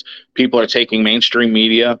is people are taking mainstream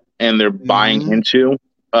media and they're buying into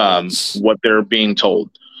what they're being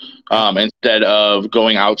told. Instead of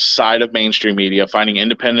going outside of mainstream media, finding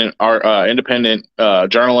independent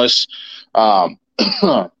journalists,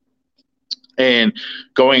 and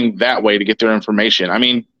going that way to get their information. I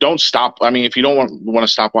mean, don't stop. I mean, if you don't want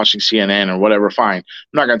to stop watching CNN or whatever, fine. I'm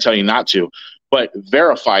not going to tell you not to, but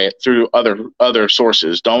verify it through other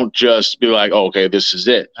sources. Don't just be like, oh, okay, this is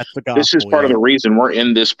it. That's the gospel, this is part of the reason we're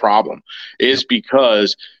in this problem is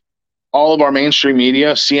because all of our mainstream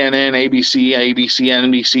media, CNN, ABC,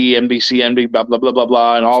 NBC, blah, blah, blah, blah,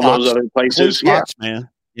 blah, and all those other places. Fox, man.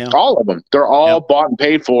 Yeah. All of them. They're all bought and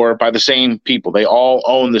paid for by the same people. They all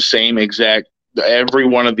own the same exact, every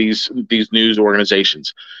one of these news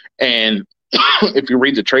organizations. And if you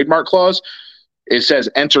read the trademark clause, it says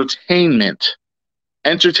entertainment.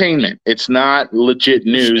 Entertainment. It's not legit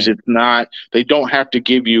news. It's not, they don't have to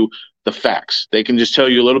give you the facts. They can just tell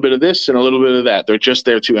you a little bit of this and a little bit of that. They're just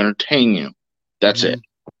there to entertain you. That's it.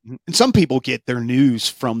 And some people get their news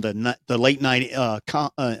from the late night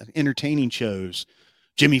entertaining shows,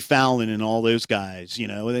 Jimmy Fallon and all those guys.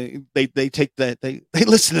 They take that, they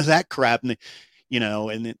listen to that crap and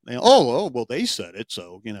and then well, they said it,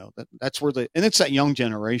 so that's where and it's that young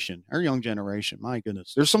generation, our young generation. My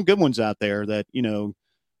goodness, there's some good ones out there that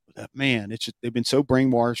man, it's just, they've been so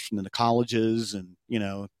brainwashed from the colleges and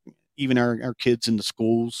even our kids in the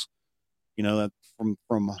schools, from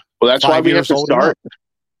well, that's why we have to start.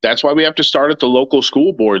 That's why we have to start at the local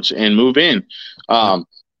school boards and move in,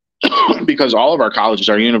 because all of our colleges,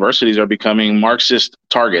 our universities are becoming Marxist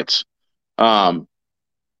targets, and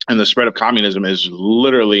the spread of communism is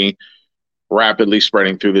literally rapidly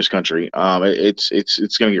spreading through this country.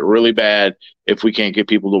 It's going to get really bad if we can't get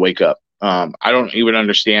people to wake up. I don't even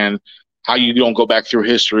understand how you don't go back through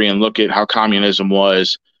history and look at how communism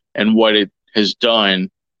was and what it has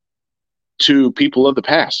done to people of the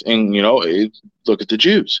past. And, look at the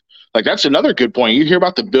Jews. Like, that's another good point. You hear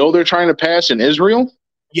about the bill they're trying to pass in Israel?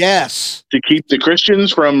 Yes. to keep the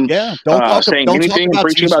Christians from saying Don't talk anything and about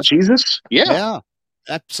preaching about Jesus. Jesus. Yeah. Yeah.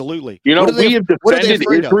 Absolutely. You know, we have what are they defended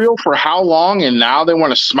afraid of? Israel for how long, and now they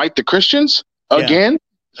want to smite the Christians again?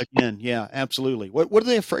 Again, yeah, absolutely. What are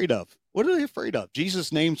they afraid of? What are they afraid of?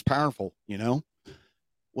 Jesus' name's powerful, you know?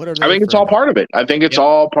 What are they I think it's all part of it. I think it's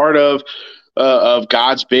all part of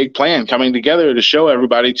God's big plan coming together to show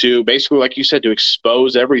everybody, to basically, like you said, to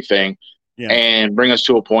expose everything and bring us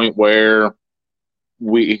to a point where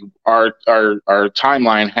our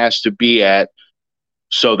timeline has to be at,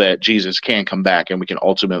 so that Jesus can come back and we can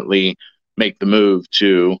ultimately make the move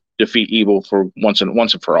to defeat evil for once and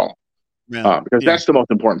for all. Because that's the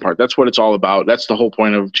most important part. That's what it's all about. That's the whole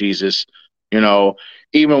point of Jesus. You know,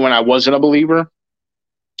 even when I wasn't a believer,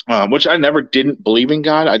 which I never didn't believe in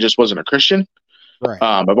God, I just wasn't a Christian. Right.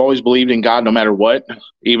 I've always believed in God no matter what,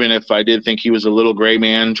 even if I did think he was a little gray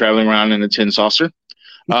man traveling around in a tin saucer.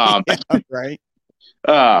 Right.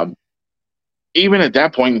 Even at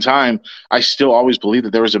that point in time, I still always believed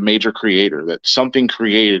that there was a major creator, that something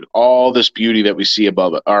created all this beauty that we see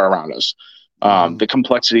above it, or around us. The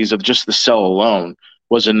complexities of just the cell alone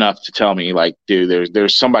was enough to tell me, like, dude,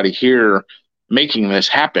 there's somebody here making this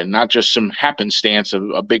happen, not just some happenstance of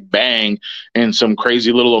a big bang and some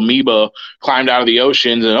crazy little amoeba climbed out of the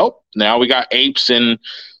oceans and now we got apes and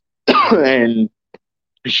and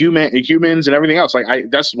humans and everything else. Like,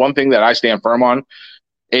 that's one thing that I stand firm on,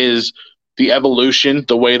 is the evolution,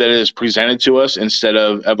 the way that it is presented to us, instead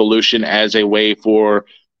of evolution as a way for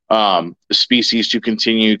the species to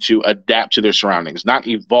continue to adapt to their surroundings, not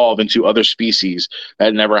evolve into other species.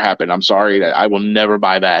 That never happened. I'm sorry, I will never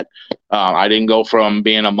buy that. I didn't go from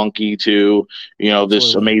being a monkey to,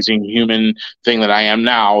 this amazing human thing that I am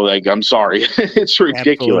now. Like, I'm sorry. It's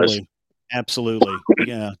ridiculous. Absolutely.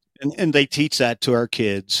 Yeah. And they teach that to our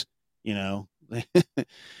kids, Right.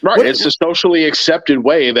 It's a socially accepted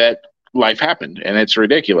way that life happened, and it's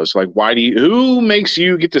ridiculous. Like, who makes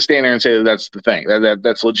you get to stand there and say that that's the thing,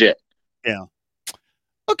 that's legit? Yeah.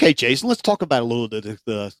 Okay, Jason, let's talk about a little bit of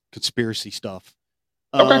the conspiracy stuff.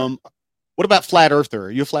 Okay. What about flat earther?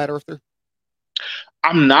 Are you a flat earther?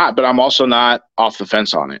 I'm not, but I'm also not off the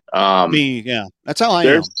fence on it. That's how I am.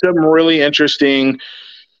 There's some really interesting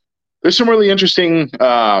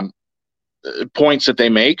points that they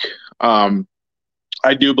make.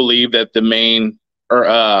 I do believe that the main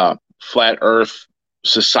flat Earth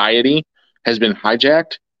society has been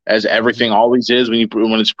hijacked, as everything always is when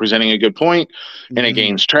it's presenting a good point and it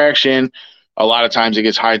gains traction. A lot of times it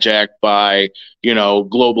gets hijacked by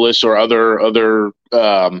globalists or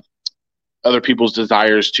other people's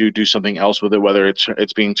desires to do something else with it, whether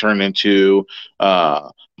it's being turned into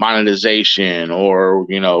monetization or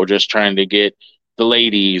just trying to get the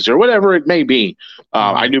ladies or whatever it may be.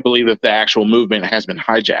 I do believe that the actual movement has been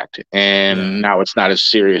hijacked, and now it's not as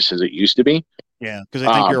serious as it used to be. Yeah, because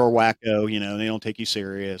they think you're a wacko, they don't take you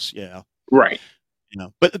serious. Yeah. Right.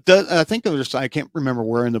 But I think I can't remember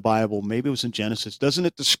where in the Bible, maybe it was in Genesis. Doesn't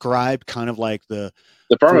it describe kind of like the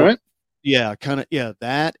firmament?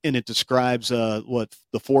 That, and it describes the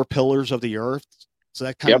 4 pillars of the earth. So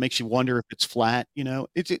that kind of makes you wonder if it's flat, but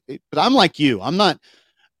I'm like you. I'm not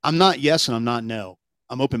yes and I'm not no.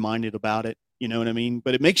 I'm open-minded about it. You know what I mean?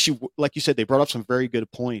 But it makes you, like you said, they brought up some very good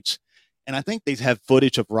points. And I think they have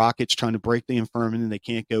footage of rockets trying to break the firmament and they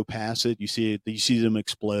can't go past it. You see them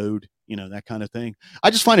explode, that kind of thing.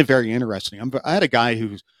 I just find it very interesting. I had a guy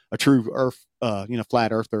who's a true earth,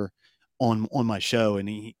 flat earther on my show, and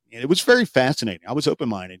it was very fascinating. I was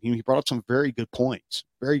open-minded. He brought up some very good points.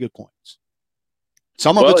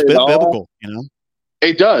 Some of it's biblical,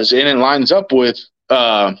 It does, and it lines up with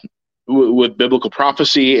biblical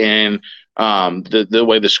prophecy and the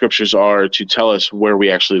way the scriptures are to tell us where we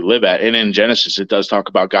actually live at. And in Genesis, it does talk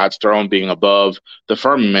about God's throne being above the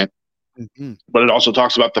firmament, but it also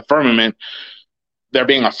talks about the firmament, there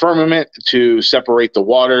being a firmament to separate the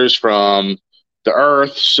waters from the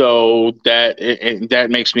earth. So that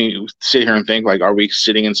makes me sit here and think, like, are we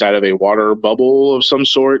sitting inside of a water bubble of some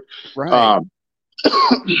sort? Right.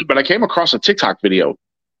 But I came across a TikTok video.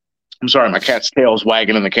 I'm sorry, my cat's tail is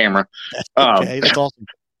wagging in the camera. Okay, that's awesome.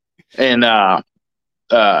 And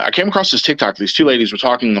I came across this TikTok. These 2 ladies were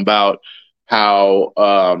talking about how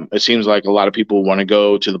it seems like a lot of people want to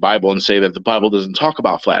go to the Bible and say that the Bible doesn't talk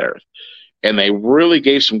about flat Earth. And they really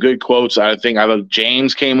gave some good quotes. I think out of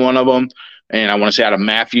James came one of them, and I want to say out of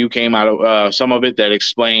Matthew came out of some of it that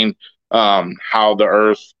explained how the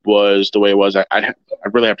Earth was the way it was. I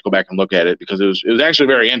really have to go back and look at it because it was actually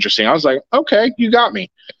very interesting. I was like, okay, you got me.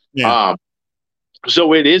 Yeah.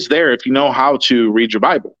 So it is there if you know how to read your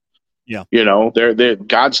Bible. Yeah.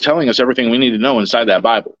 God's telling us everything we need to know inside that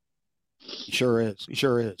Bible. He sure is. He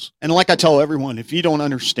sure is. And like I tell everyone, if you don't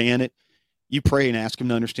understand it, you pray and ask him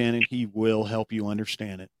to understand it. He will help you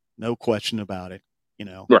understand it. No question about it. You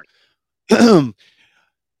Right. know.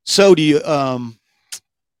 So do you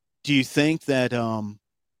think that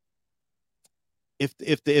if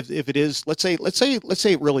it is, let's say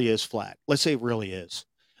it really is flat. Let's say it really is.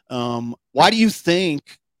 Why do you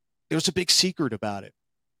think there's a big secret about it?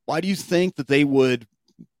 Why do you think that they would,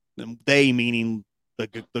 they meaning the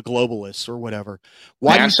globalists or whatever?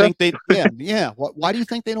 Why do you NASA? think they? Yeah. Why do you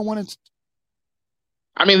think they don't want to?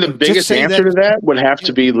 I mean, the Just biggest say answer that. to that would have Yeah.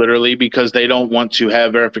 to be literally because they don't want to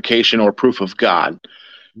have verification or proof of God.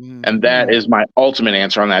 And that Mm-hmm. is my ultimate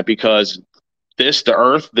answer on that because the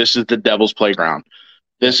earth, this is the devil's playground.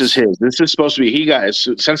 This is Yes. his. This is supposed to be, he got,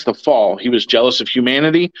 since the fall, he was jealous of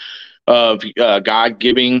humanity, of God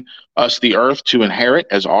giving us the earth to inherit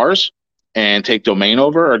as ours and take domain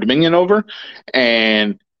over or dominion over.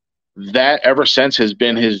 And that ever since has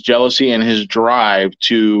been his jealousy and his drive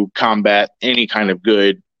to combat any kind of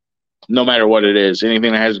good, no matter what it is,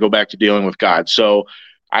 anything that has to go back to dealing with God. So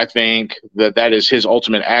I think that that is his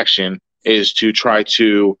ultimate action, is to try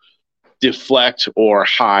to deflect or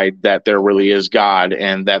hide that there really is God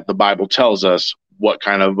and that the Bible tells us what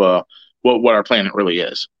kind of what our planet really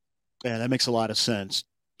is. Yeah, that makes a lot of sense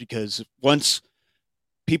because once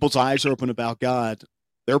people's eyes are open about God,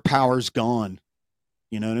 their power's gone.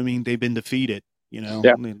 You know what I mean? They've been defeated. You know,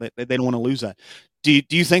 Yeah. they don't want to lose that. Do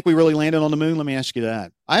you think we really landed on the moon? Let me ask you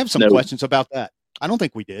that. I have some No, questions about that. I don't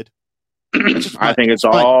think we did. That's just I think it's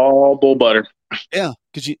that's my all bull butter. yeah.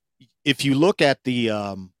 Because if you look at the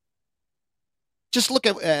just look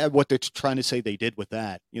at what they're trying to say they did with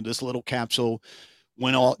that. You know, this little capsule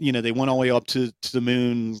went all they went all the way up to the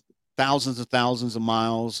moon, thousands and thousands of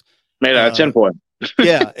miles. Made out of Uh, tinfoil.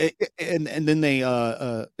 Yeah, and then they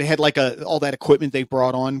had like all that equipment they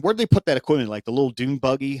brought on. Where did they put that equipment? Like the little dune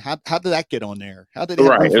buggy? How did that get on there? How did they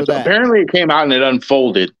have Right. room for that? Apparently it came out and it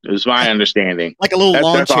unfolded, is my understanding. Like a little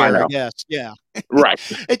lawn That's all I chair, I know. guess. Yeah, Right.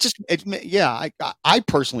 yeah. I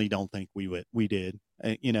personally don't think we did.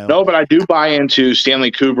 No, but I do buy into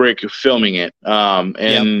Stanley Kubrick filming it. Yep,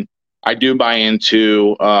 And I do buy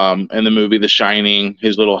into in the movie The Shining,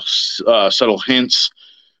 his little subtle hints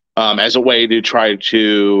as a way to try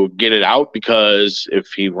to get it out, because if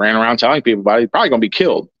he ran around telling people about it, he's probably going to be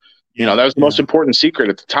killed. You know, yeah, that was the most yeah, important secret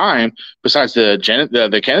at the time, besides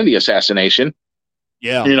the Kennedy assassination,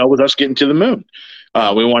 yeah, you know, with us getting to the moon.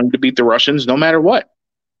 yeah, We wanted to beat the Russians no matter what.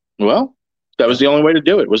 Well, that was yeah. the only way to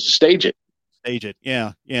do it, was to stage it. Stage it.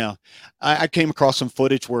 Yeah, yeah. I came across some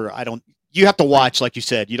footage where I don't. You have to watch, like you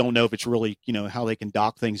said. You don't know if it's really, how they can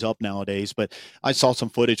dock things up nowadays. But I saw some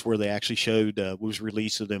footage where they actually showed was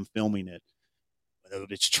released of them filming it. Whether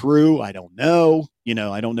it's true, I don't know.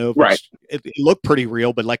 I don't know if Right. it looked pretty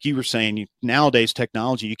real, but like you were saying, nowadays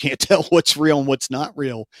technology, you can't tell what's real and what's not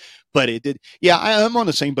real. But it did. Yeah, I'm on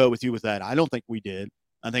the same boat with you with that. I don't think we did.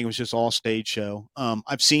 I think it was just all stage show.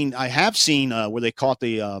 I have seen where they caught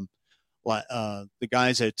the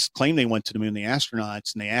guys that claim they went to the moon, the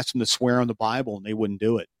astronauts, and they asked them to swear on the Bible, and they wouldn't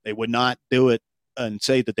do it. They would not do it and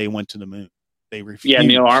say that they went to the moon. They Yeah,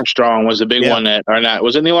 Neil refused. Armstrong was the big Yeah, one that, or not,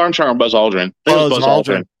 was it Neil Armstrong or Buzz Aldrin? I think it was Buzz Buzz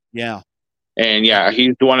Aldrin. Aldrin. Yeah, And yeah, yeah,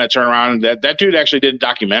 he's the one that turned around. That dude actually did a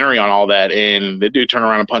documentary on all that, and the dude turned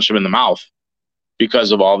around and punched him in the mouth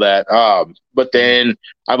because of all that. But yeah, then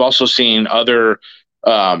I've also seen other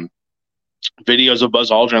um, videos of Buzz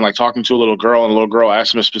Aldrin, like talking to a little girl, and the little girl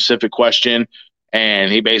asked him a specific question,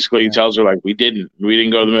 and he basically yeah, tells her like, we didn't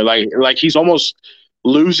go to the moon. Like he's almost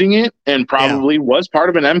losing it, and yeah, probably was part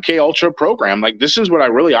of an MK Ultra program. Like, this is what I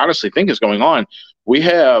really honestly think is going on. We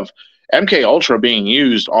have MK Ultra being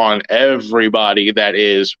used on everybody that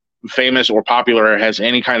is famous or popular or has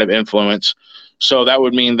any kind of influence. So that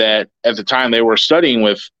would mean that at the time they were studying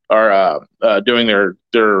with or doing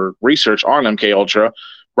their research on MK Ultra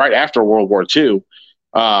right after World War II.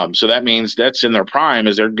 So that means that's in their prime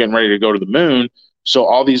as they're getting ready to go to the moon. So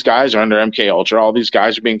all these guys are under MK Ultra. All these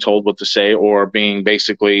guys are being told what to say or being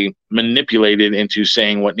basically manipulated into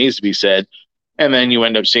saying what needs to be said. And then you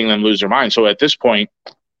end up seeing them lose their mind. So at this point,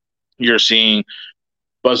 you're seeing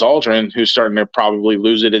Buzz Aldrin, who's starting to probably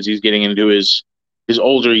lose it as he's getting into his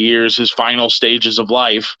older years, his final stages of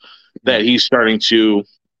life, that yeah. he's starting to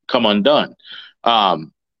come undone.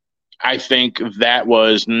 I think that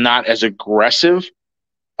was not as aggressive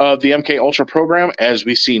of the MK Ultra program as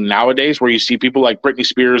we see nowadays, where you see people like Britney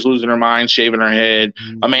Spears losing her mind, shaving her head,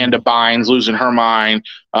 Amanda Mhm. Bynes losing her mind,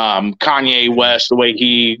 Kanye Yeah, West, the way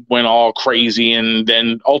he went all crazy and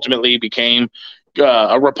then ultimately became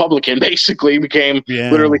a Republican, basically became yeah,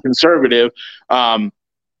 literally conservative. Um,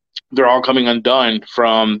 they're all coming undone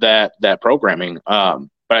from that programming.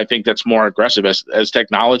 But I think that's more aggressive as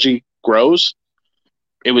technology grows.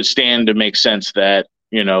 It would stand to make sense that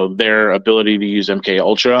their ability to use MK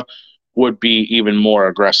Ultra would be even more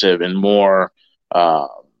aggressive and uh,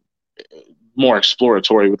 more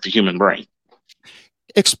exploratory with the human brain.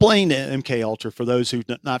 Explain MK Ultra for those who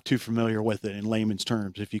not too familiar with it in layman's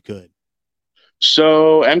terms, if you could.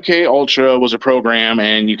 So MK Ultra was a program,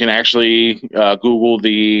 and you can actually Google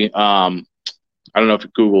the. I don't know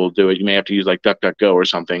if Google will do it. You may have to use like DuckDuckGo or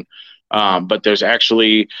something. But there's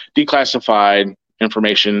actually declassified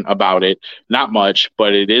information about it. Not much,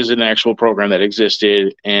 but it is an actual program that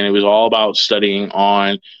existed, and it was all about studying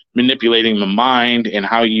on manipulating the mind and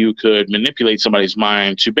how you could manipulate somebody's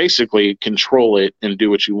mind to basically control it and do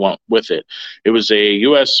what you want with it. It was a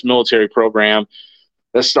U.S. military program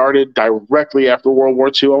that started directly after World War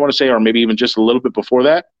II, I want to say, or maybe even just a little bit before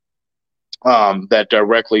that. That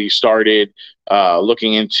directly started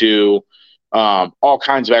looking into all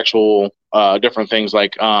kinds of actual different things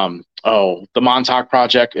like, the Montauk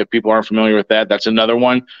Project. If people aren't familiar with that, that's another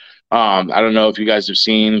one. I don't know if you guys have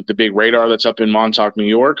seen the big radar that's up in Montauk, New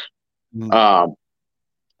York. Mm-hmm.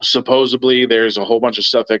 Supposedly, there's a whole bunch of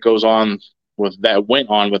stuff that went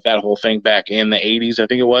on with that whole thing back in the 80s, I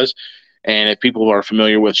think it was. And if people are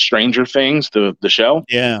familiar with Stranger Things, the show,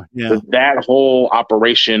 that whole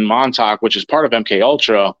Operation Montauk, which is part of MK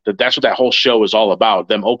Ultra, that's what that whole show is all about.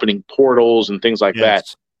 Them opening portals and things like that,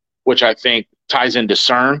 which I think ties into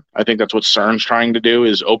CERN. I think that's what CERN's trying to do,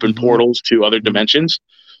 is open portals to other dimensions.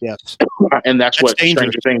 Yes, and that's what dangerous.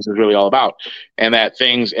 Stranger Things is really all about. And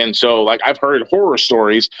so like I've heard horror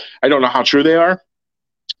stories. I don't know how true they are,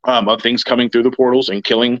 of things coming through the portals and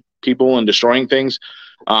killing people and destroying things.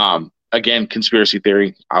 Again, conspiracy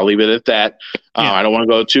theory. I'll leave it at that. I don't want to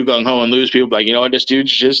go too gung ho and lose people. Like, you know what, this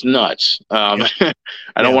dude's just nuts. I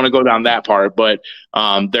don't want to go down that part, but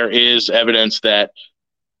there is evidence that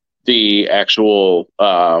the actual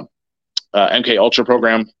MK Ultra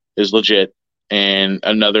program is legit. And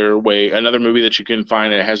another movie that you can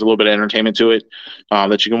find that has a little bit of entertainment to it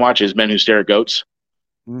that you can watch is Men Who Stare at Goats.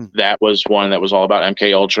 That was one that was all about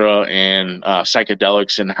MK Ultra and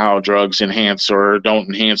psychedelics and how drugs enhance or don't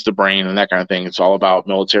enhance the brain and that kind of thing. It's all about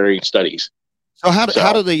military studies. So how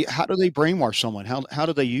do they brainwash someone? How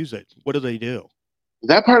do they use it? What do they do?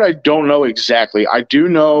 That part I don't know exactly. I do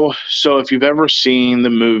know. So if you've ever seen the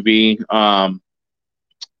movie,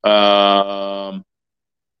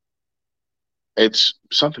 it's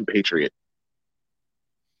something Patriot.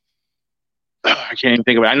 I can't even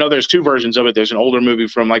think of it. I know there's two versions of it. There's an older movie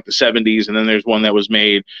from like the 70s, and then there's one that was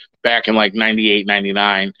made back in like 98,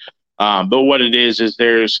 99. But what it is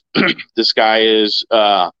there's this guy is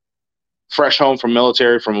fresh home from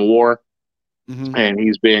a war, and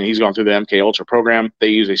he's gone through the MK Ultra program. They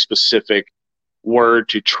use a specific word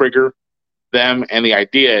to trigger them, and the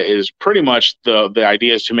idea is pretty much the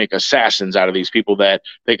idea is to make assassins out of these people, that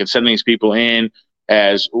they can send these people in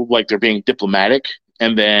as like they're being diplomatic,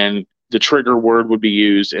 and then the trigger word would be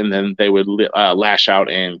used, and then they would lash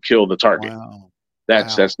out and kill the target. Wow.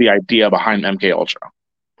 That's the idea behind MK Ultra.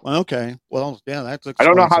 Okay. Well, yeah, that's. I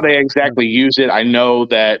don't know how they exactly use it. I know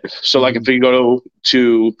that. So, like, if you go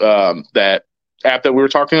to that app that we were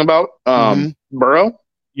talking about, Burrow.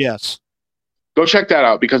 Yes. Go check that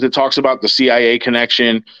out, because it talks about the CIA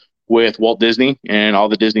connection with Walt Disney and all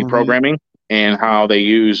the Disney programming, and how they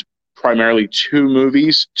use primarily two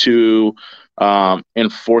movies to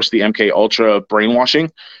enforce the MK Ultra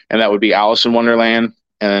brainwashing, and that would be Alice in Wonderland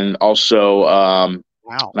and also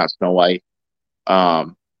not Snow White.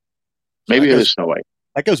 Maybe it is Snow White.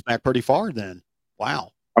 That goes back pretty far then.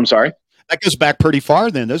 Wow. I'm sorry? That goes back pretty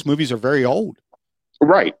far then. Those movies are very old.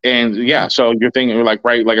 Right. And so you're thinking like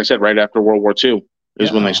I said, right after World War II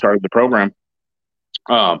is when they started the program.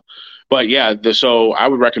 But yeah, so I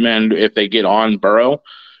would recommend, if they get on Burrow,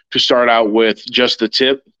 to start out with just the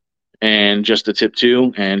tip and just the tip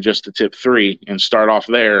 2 and just the tip 3, and start off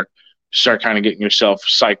there. Start kind of getting yourself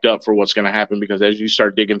psyched up for what's going to happen, because as you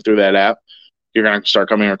start digging through that app, you're going to start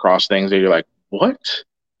coming across things that you're like, what?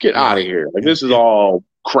 Get out of here. Like, this is all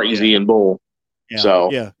crazy and bull. Yeah. So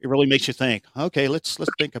it really makes you think. Okay, let's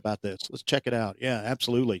think about this. Let's check it out. Yeah,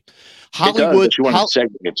 absolutely. Hollywood. You want to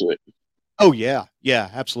segment to it. Oh yeah,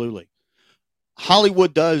 absolutely.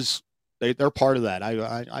 Hollywood does. They're part of that.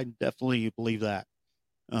 I definitely believe that.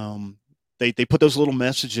 They put those little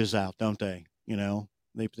messages out, don't they?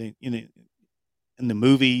 They in the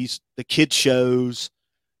movies, the kids shows.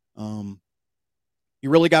 You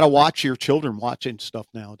really got to watch your children watching stuff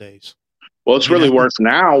nowadays. Well, it's really worse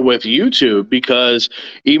now with YouTube, because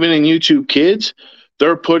even in YouTube Kids,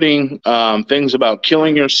 they're putting things about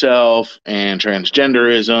killing yourself and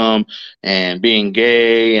transgenderism and being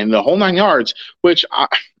gay and the whole nine yards, which I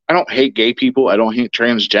don't hate gay people. I don't hate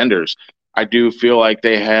transgenders. I do feel like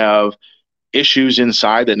they have issues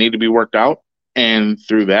inside that need to be worked out. And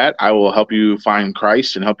through that, I will help you find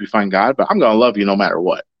Christ and help you find God. But I'm going to love you no matter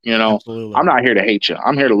what. You know, Absolutely. I'm not here to hate you.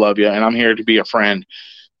 I'm here to love you, and I'm here to be a friend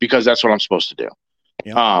because that's what I'm supposed to do.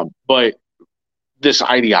 Yep. But this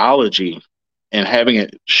ideology and having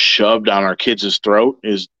it shoved down our kids' throat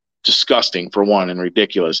is disgusting, for one, and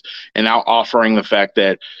ridiculous. And now offering the fact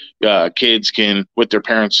that kids can, with their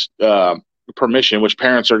parents' permission, which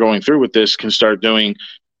parents are going through with this, can start doing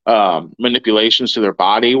manipulations to their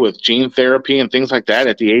body with gene therapy and things like that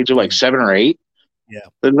at the age of like 7 or 8. Yeah.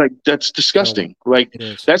 Like, that's disgusting. Like, it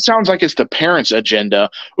is. that sounds like it's the parents' agenda.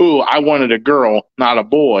 Ooh, I wanted a girl, not a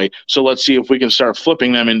boy. So let's see if we can start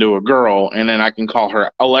flipping them into a girl, and then I can call her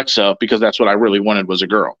Alexa because that's what I really wanted was a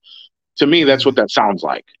girl. To me, that's what that sounds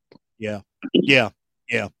like. Yeah. Yeah.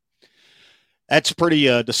 Yeah. That's pretty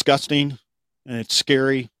disgusting, and it's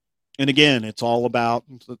scary. And again, it's all about,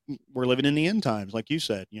 we're living in the end times, like you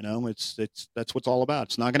said. You know, it's that's what's all about.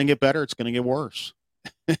 It's not going to get better; it's going to get worse.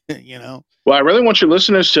 You know. Well, I really want your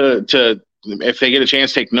listeners to, if they get a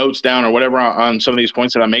chance, take notes down or whatever on some of these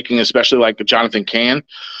points that I'm making, especially like Jonathan Can,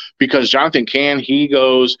 because Jonathan Can, he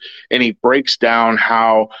goes and he breaks down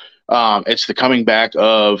how it's the coming back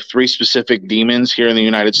of 3 specific demons here in the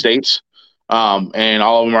United States, and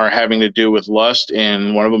all of them are having to do with lust,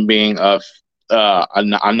 and one of them being a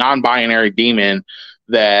non-binary demon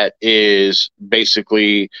that is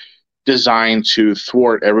basically designed to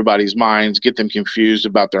thwart everybody's minds, get them confused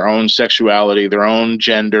about their own sexuality, their own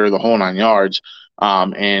gender, the whole 9 yards.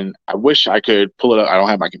 And I wish I could pull it up. I don't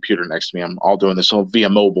have my computer next to me. I'm all doing this all via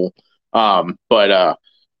mobile.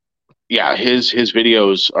 Yeah, his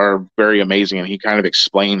videos are very amazing, and he kind of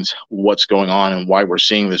explains what's going on and why we're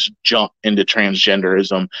seeing this jump into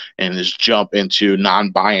transgenderism and this jump into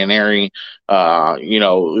non-binary,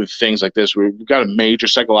 things like this. We've got a major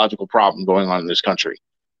psychological problem going on in this country.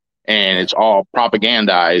 And it's all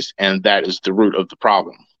propagandized, and that is the root of the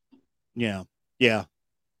problem. Yeah. Yeah.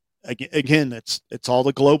 Again, it's all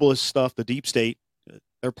the globalist stuff, the deep state.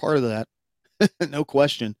 They're part of that. No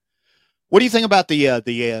question. What do you think about the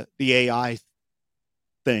AI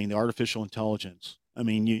thing, the artificial intelligence? I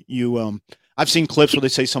mean, I've seen clips where they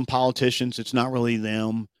say some politicians, it's not really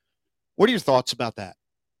them. What are your thoughts about that?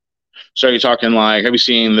 So you're talking like, have you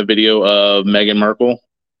seen the video of Meghan Markle?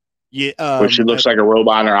 Yeah, where she looks like a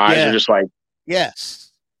robot, and her eyes are just like,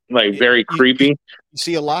 yes, like very creepy. You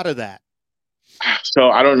see a lot of that. So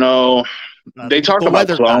I don't know. They talk about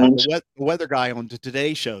clones. The weather guy on the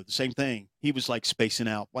Today Show, the same thing. He was like spacing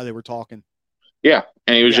out while they were talking. Yeah,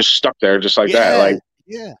 and he was just stuck there, just like that. Like,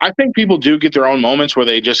 I think people do get their own moments where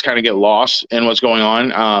they just kind of get lost in what's going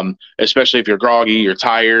on. Especially if you're groggy, you're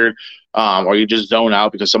tired, or you just zone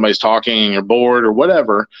out because somebody's talking and you're bored or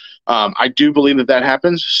whatever. I do believe that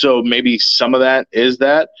happens. So maybe some of that is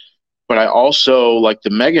that. But I also like the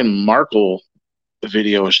Meghan Markle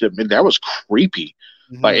video. That was creepy.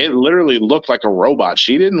 Mm-hmm. Like, it literally looked like a robot.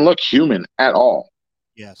 She didn't look human at all.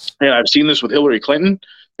 Yes. And I've seen this with Hillary Clinton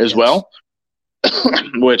as well,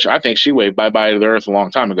 which I think she waved bye-bye to the earth a long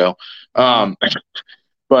time ago.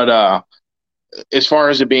 But as far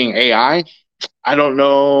as it being AI, I don't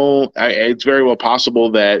know. It's very well possible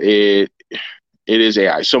that it is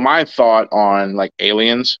AI. So my thought on like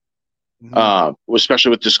aliens, especially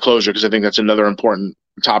with disclosure, because I think that's another important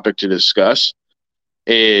topic to discuss,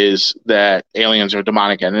 is that aliens are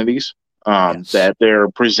demonic entities, that they're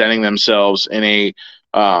presenting themselves in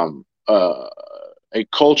a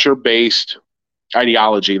culture-based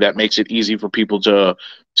ideology that makes it easy for people to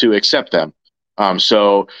accept them.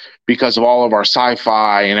 So because of all of our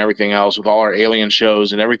sci-fi and everything else, with all our alien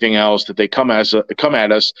shows and everything else, that they come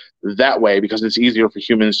at us that way, because it's easier for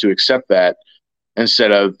humans to accept that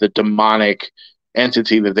instead of the demonic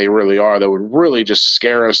entity that they really are, that would really just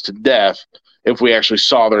scare us to death if we actually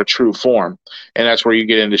saw their true form. And that's where you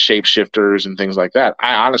get into shapeshifters and things like that.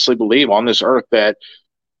 I honestly believe on this earth that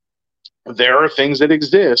there are things that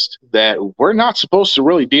exist that we're not supposed to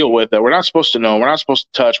really deal with, that we're not supposed to know, we're not supposed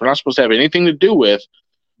to touch, we're not supposed to have anything to do with.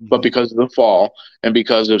 But because of the fall and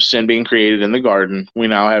because of sin being created in the garden, we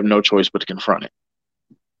now have no choice but to confront it.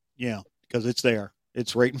 Yeah, because it's there.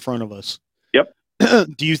 It's right in front of us. Yep.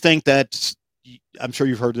 Do you think that, I'm sure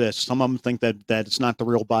you've heard this, some of them think that it's not the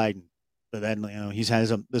real Biden, that he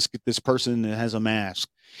has this person that has a mask,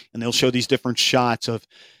 and they'll show these different shots of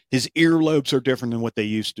his earlobes are different than what they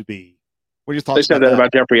used to be. What are your thoughts? They said that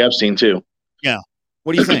about Jeffrey Epstein too. Yeah.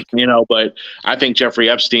 What do you think? But I think Jeffrey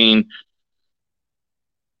Epstein,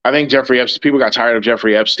 I think people got tired of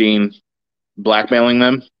Jeffrey Epstein blackmailing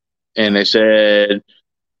them, and they said,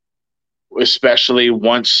 especially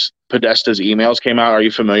once Podesta's emails came out. Are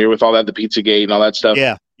you familiar with all that, the Pizzagate and all that stuff?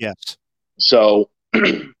 Yeah. Yes. So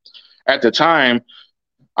at the time,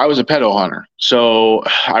 I was a pedo hunter. So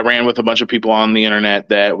I ran with a bunch of people on the internet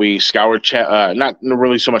that we scoured chat, not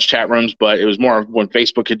really so much chat rooms, but it was more when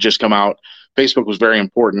Facebook had just come out. Facebook was very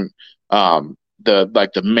important.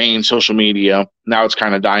 The main social media. Now it's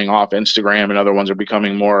kind of dying off. Instagram and other ones are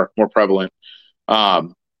becoming more prevalent. But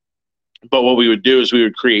what we would do is we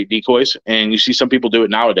would create decoys, and you see some people do it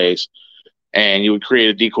nowadays, and you would create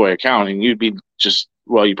a decoy account, and you'd be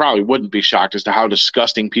you probably wouldn't be shocked as to how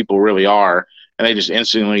disgusting people really are. And they just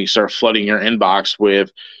instantly start flooding your inbox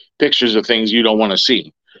with pictures of things you don't want to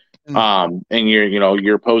see. And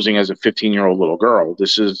you're posing as a 15-year-old little girl.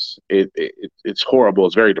 This is it's horrible.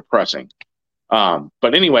 It's very depressing.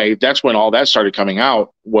 But anyway, that's when all that started coming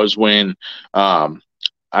out, was when I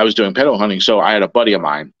was doing pedo hunting. So I had a buddy of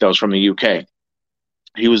mine that was from the UK.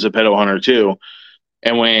 He was a pedo hunter too.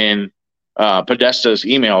 And when Podesta's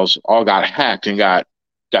emails all got hacked and got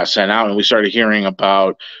sent out, and we started hearing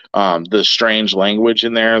about the strange language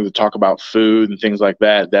in there, the talk about food and things like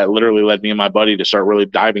that, that literally led me and my buddy to start really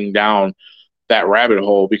diving down that rabbit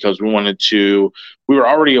hole, because we were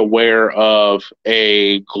already aware of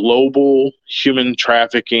a global human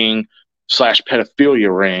trafficking /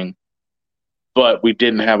 pedophilia ring, but we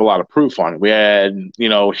didn't have a lot of proof on it. We had,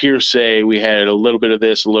 hearsay, we had a little bit of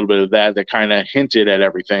this, a little bit of that kind of hinted at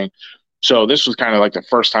everything. So this was kind of like the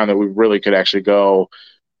first time that we really could actually go,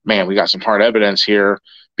 man, we got some hard evidence here,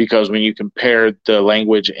 because when you compare the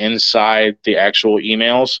language inside the actual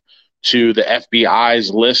emails to the FBI's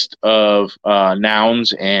list of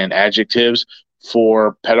nouns and adjectives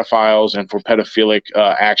for pedophiles and for pedophilic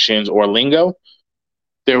actions or lingo,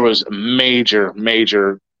 there was major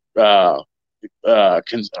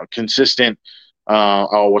consistent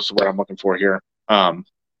what's the word I'm looking for here? Not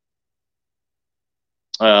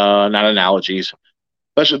analogies.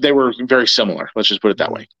 They were very similar. Let's just put it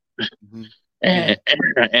that way. Mm-hmm.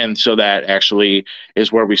 And so that actually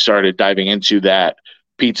is where we started diving into that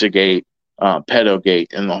Pizzagate,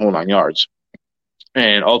 Pedogate, and the whole 9 yards.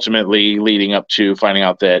 And ultimately leading up to finding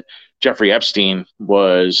out that Jeffrey Epstein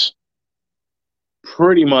was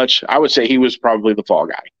pretty much, I would say he was probably the fall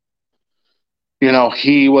guy.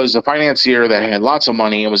 He was a financier that had lots of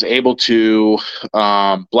money and was able to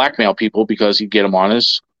blackmail people, because he'd get them on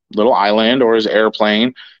his little island or his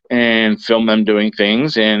airplane and film them doing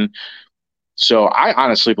things. And so I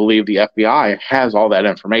honestly believe the FBI has all that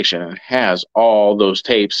information and has all those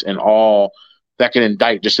tapes and all that can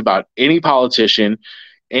indict just about any politician,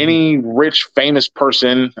 any rich, famous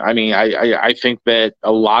person. I mean, I think that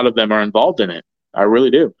a lot of them are involved in it. I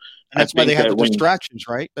really do. And that's why they have the distractions,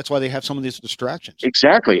 right? That's why they have some of these distractions.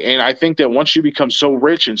 Exactly. And I think that once you become so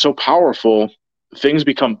rich and so powerful, things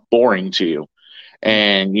become boring to you.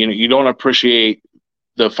 And you don't appreciate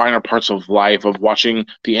the finer parts of life, of watching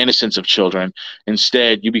the innocence of children.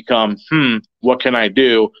 Instead, you become, what can I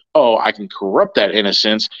do? Oh, I can corrupt that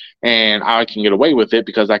innocence, and I can get away with it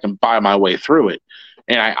because I can buy my way through it.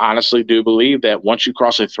 And I honestly do believe that once you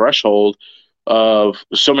cross a threshold of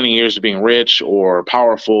so many years of being rich or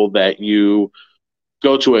powerful, that you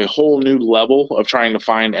go to a whole new level of trying to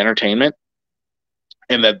find entertainment,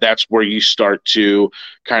 and that's where you start to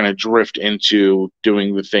kind of drift into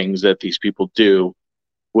doing the things that these people do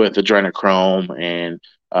with adrenochrome and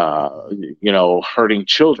hurting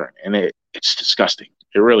children. And it's disgusting.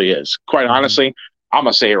 It really is. Quite honestly, I'm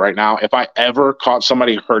gonna say it right now, if I ever caught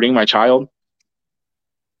somebody hurting my child,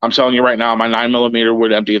 I'm telling you right now, my 9mm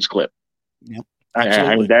would empty its clip. Yep.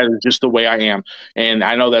 I mean, that is just the way I am. And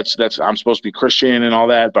I know that's I'm supposed to be Christian and all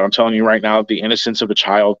that, but I'm telling you right now, the innocence of a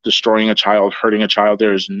child, destroying a child, hurting a child,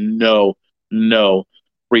 there is no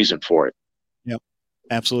reason for it. Yep,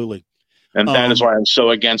 absolutely. And that is why I'm so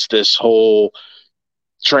against this whole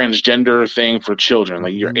transgender thing for children.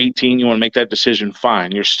 Like, you're 18, you want to make that decision,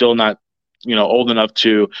 fine. You're still not, old enough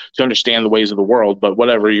to understand the ways of the world, but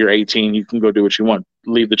whatever, you're 18, you can go do what you want.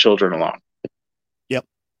 Leave the children alone. Yep,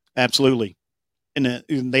 absolutely. And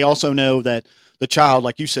they also know that the child,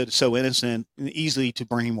 like you said, is so innocent and easy to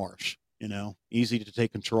brainwash, easy to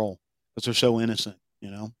take control because they're so innocent,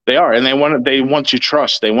 They are, and they want to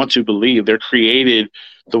trust. They want to believe. They're created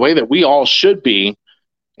the way that we all should be,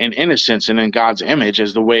 in innocence and in God's image,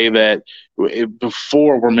 is the way that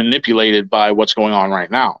before we're manipulated by what's going on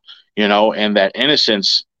right now, and that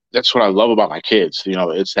innocence, that's what I love about my kids.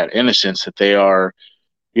 It's that innocence that they are.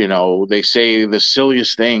 They say the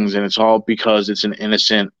silliest things, and it's all because it's an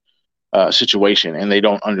innocent situation, and they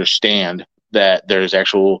don't understand that there's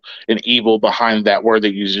actual an evil behind that word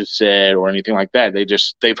that you just said or anything like that.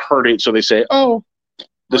 They've heard it, so they say, "Oh,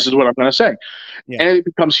 this is what I'm going to say," Yeah. and it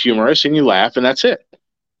becomes humorous, and you laugh, and that's it.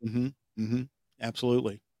 Mm-hmm. Mm-hmm.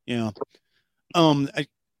 Absolutely. Yeah. I,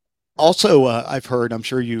 also, I've heard, I'm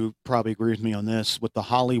sure you probably agree with me on this, with the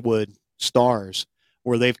Hollywood stars,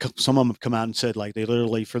 where some of them have come out and said, like, they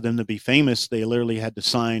literally, for them to be famous, they literally had to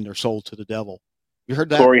sign their soul to the devil. You heard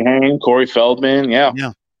that? Corey Haim, Corey Feldman, yeah.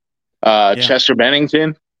 Yeah. Chester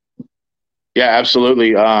Bennington. Yeah,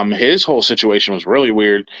 absolutely. His whole situation was really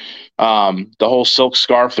weird. The whole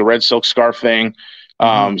the red silk scarf thing.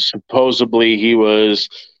 Supposedly he was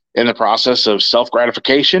in the process of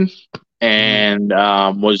self-gratification and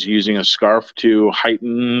was using a scarf to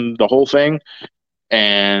heighten the whole thing.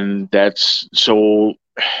 And that's so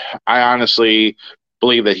I honestly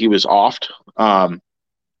believe that he was offed.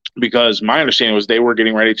 Because my understanding was they were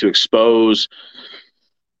getting ready to expose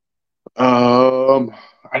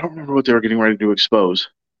I don't remember what they were getting ready to expose.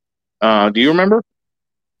 Do you remember?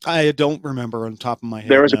 I don't remember on the top of my head.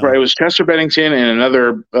 There was it was Chester Bennington and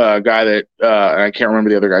another guy that I can't remember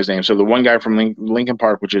the other guy's name. So the one guy from Lincoln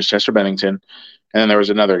Park, which is Chester Bennington, and then there was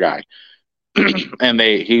another guy, and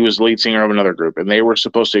he was lead singer of another group, and they were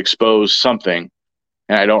supposed to expose something,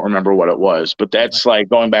 and I don't remember what it was. But that's like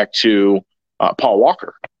going back to Paul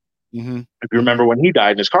Walker. If you remember when he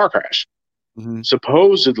died in his car crash,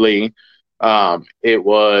 supposedly. He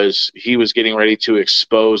was getting ready to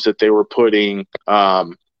expose that they were putting a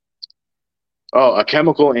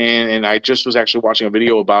chemical in, and I just was actually watching a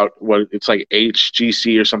video about what it's like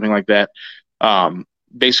HGC or something like that.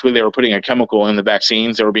 Basically, they were putting a chemical in the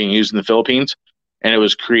vaccines that were being used in the Philippines, and it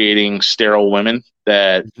was creating sterile women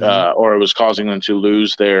that, or it was causing them to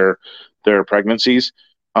lose their pregnancies.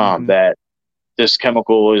 That this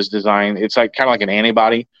chemical is designed, it's like kind of like an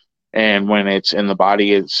antibody. And when it's in the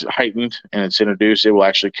body, it's heightened and it's introduced, it will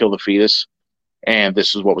actually kill the fetus. And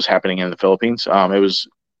this is what was happening in the Philippines. It was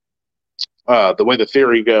the way the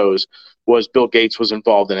theory goes was Bill Gates was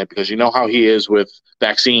involved in it because you know how he is with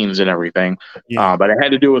vaccines and everything. But it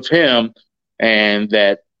had to do with him and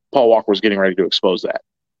that Paul Walker was getting ready to expose that.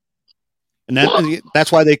 And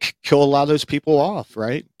that's why they kill a lot of those people off,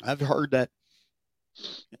 right? I've heard that.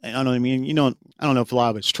 I don't know. I mean, I don't know if a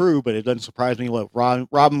lot of it's true, but it doesn't surprise me. Look,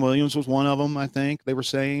 Robin Williams was one of them. I think they were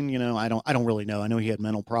saying, I don't really know. I know he had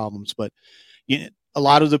mental problems, but a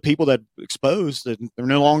lot of the people that exposed that they're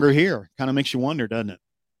no longer here. Kind of makes you wonder, doesn't it?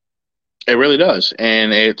 It really does.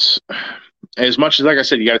 And it's as much as, like I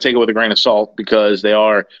said, you got to take it with a grain of salt because they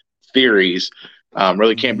are theories,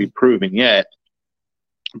 really can't be proven yet.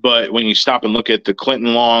 But when you stop and look at the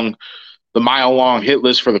mile-long hit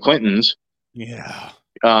list for the Clintons, you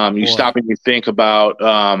stop and you think about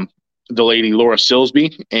the lady Laura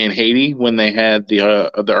Silsby in Haiti when they had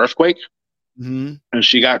the earthquake, and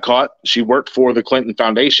she got caught. She worked for the Clinton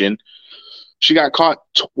Foundation. She got caught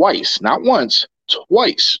twice, not once,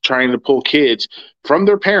 twice, trying to pull kids from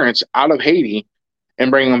their parents out of Haiti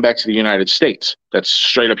and bring them back to the United States. That's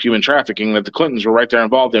straight up human trafficking that the Clintons were right there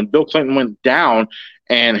involved in. Bill Clinton went down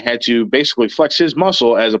and had to basically flex his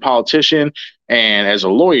muscle as a politician and as a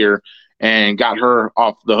lawyer and got her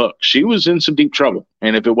off the hook. She was in some deep trouble.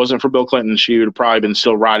 And if it wasn't for Bill Clinton, she would have probably been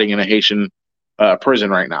still rotting in a Haitian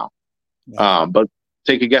prison right now. But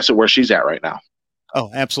take a guess at where she's at right now.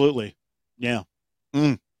 Oh, absolutely. Yeah.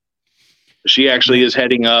 She actually is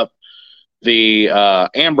heading up the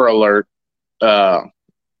Amber Alert, the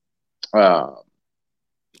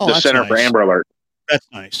Center for Amber Alert. That's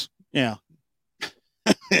nice. Yeah.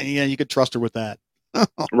 Yeah, you could trust her with that.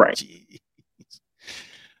 Right. Geez.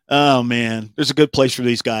 Oh, man. There's a good place for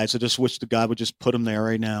these guys. I just wish the guy would just put them there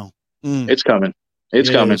right now. It's coming. It's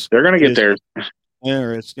coming. They're going to get there.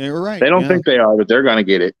 There is. You're right. They don't think they are, but they're going to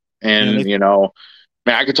get it. And, man,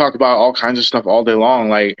 I could talk about all kinds of stuff all day long.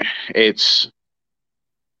 Like, it's,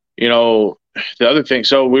 the other thing.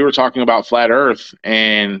 So we were talking about Flat Earth,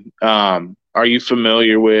 and are you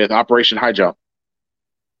familiar with Operation High Jump?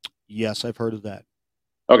 Yes, I've heard of that.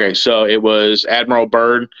 Okay, so it was Admiral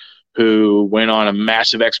Byrd who went on a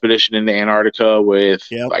massive expedition into Antarctica with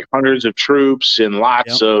like hundreds of troops and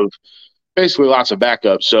lots of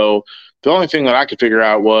backup. So the only thing that I could figure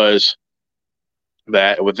out was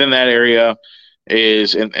that within that area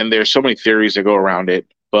is, and there's so many theories that go around it,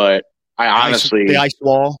 but the ice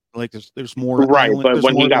wall, like there's more, right? But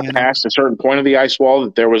when he got past a certain point of the ice wall,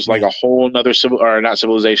 that there was like a whole nother not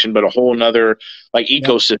civilization, but a whole nother like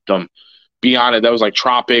ecosystem beyond it. That was like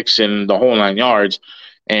tropics and the whole 9 yards.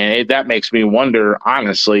 And that makes me wonder,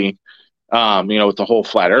 honestly, with the whole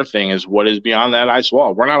flat Earth thing, is what is beyond that ice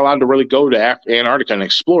wall. We're not allowed to really go to Antarctica and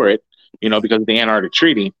explore it, because of the Antarctic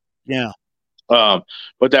Treaty. Yeah.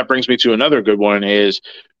 But that brings me to another good one is,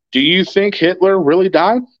 do you think Hitler really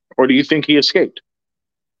died, or do you think he escaped?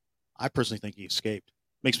 I personally think he escaped.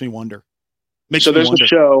 Makes me wonder. So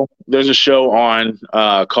there's a show on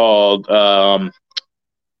called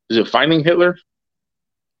is it Finding Hitler?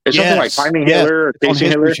 It's something like Finding Hitler or It's on Chasing History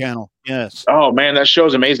Hitler. Channel. Yes. Oh man, that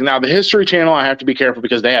show's amazing. Now the History Channel, I have to be careful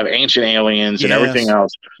because they have ancient aliens and everything Yes.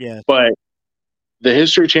 else. Yes. But the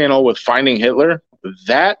History Channel with Finding Hitler,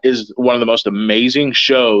 that is one of the most amazing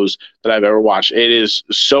shows that I've ever watched. It is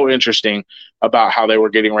so interesting about how they were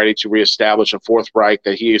getting ready to reestablish a Fourth Reich,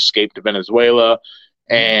 that he escaped to Venezuela,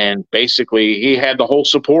 and basically he had the whole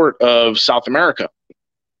support of South America,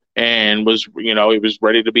 and was, he was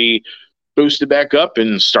ready to be boosted back up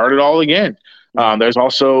and start it all again. There's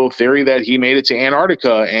also theory that he made it to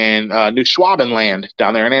Antarctica and New Schwabenland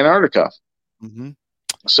down there in Antarctica. Mm-hmm.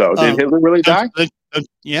 So did Hitler really die?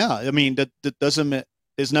 Yeah. I mean, that doesn't,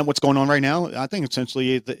 isn't that what's going on right now? I think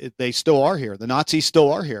essentially they still are here. The Nazis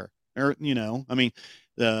still are here. I mean,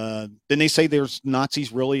 didn't they say there's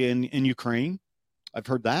Nazis really in Ukraine? I've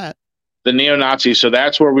heard that. The neo-Nazis. So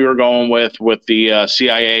that's where we were going with the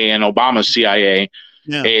CIA and Obama's CIA.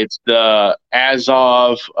 Yeah. It's the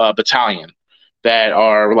Azov battalion that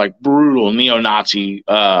are like brutal neo-Nazi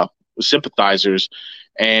sympathizers.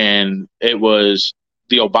 And it was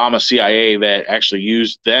the Obama CIA that actually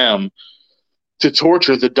used them to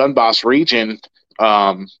torture the Donbass region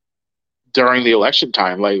during the election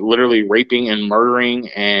time, like literally raping and murdering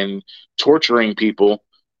and torturing people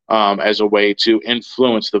as a way to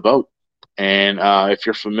influence the vote. And if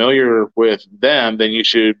you're familiar with them, then you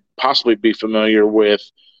should possibly be familiar with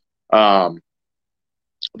the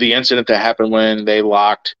incident that happened when they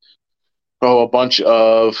locked a bunch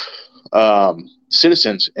of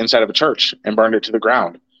citizens inside of a church and burned it to the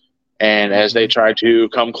ground. And as they tried to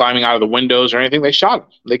come climbing out of the windows or anything, they shot them.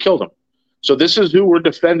 They killed them. So this is who we're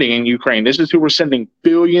defending in Ukraine. This is who we're sending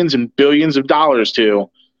billions and billions of dollars to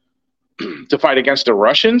fight against the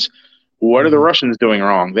Russians. What are the Russians doing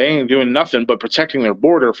wrong? They ain't doing nothing but protecting their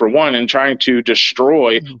border, for one, and trying to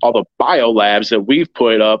destroy all the biolabs that we've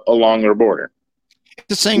put up along their border.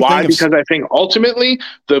 The same Why? thing Because I think ultimately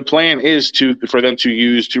the plan is for them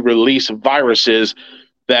to release viruses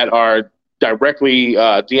that are directly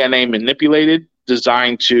DNA manipulated,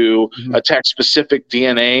 designed to attack specific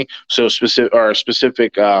DNA, so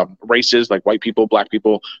specific races like white people, black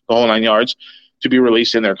people, the whole nine yards, to be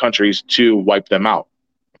released in their countries to wipe them out.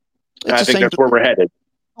 And I think that's where we're headed.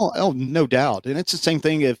 Oh, no doubt. And it's the same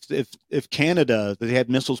thing if Canada, they had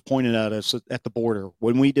missiles pointed at us at the border.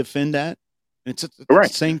 When we defend that, it's the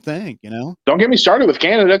same thing, Don't get me started with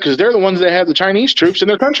Canada, because they're the ones that have the Chinese troops in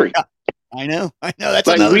their country. Yeah, I know. That's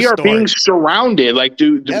like another we are story. being surrounded. Like,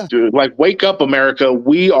 like, wake up, America.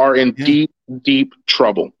 We are in deep, deep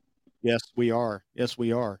trouble. Yes, we are.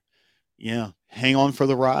 Yeah. Hang on for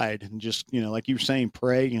the ride, and just, like you were saying,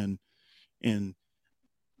 pray. And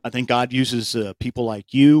I think God uses people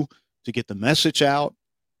like you to get the message out.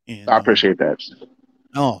 And I appreciate that.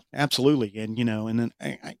 Oh, absolutely. And, and then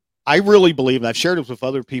I really believe, I've shared it with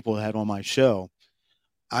other people that had on my show.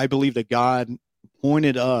 I believe that God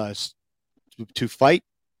appointed us to fight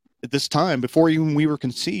at this time before even we were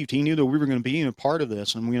conceived. He knew that we were going to be a part of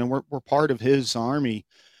this, and we're part of his army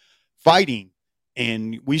fighting,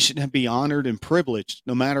 and we should be honored and privileged,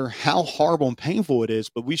 no matter how horrible and painful it is.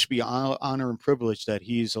 But we should be honored and privileged that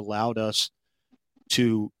he's allowed us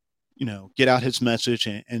to, get out his message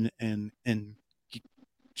and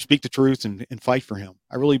speak the truth and fight for him.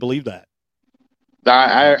 I really believe that.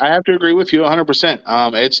 I have to agree with you 100%.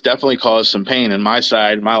 It's definitely caused some pain in my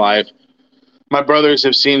side, my life. My brothers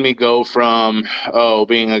have seen me go from,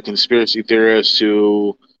 being a conspiracy theorist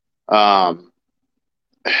to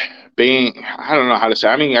being, I don't know how to say.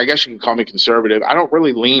 I mean, I guess you can call me conservative. I don't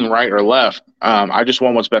really lean right or left. I just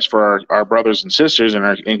want what's best for our brothers and sisters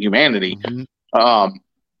and humanity. But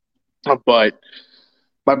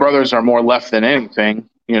my brothers are more left than anything.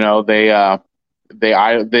 It's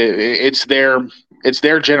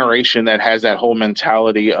their generation that has that whole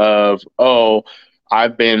mentality of,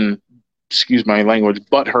 I've been, excuse my language,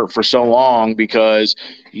 butthurt for so long because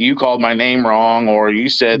you called my name wrong, or you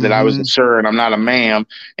said that I was a sir and I'm not a ma'am,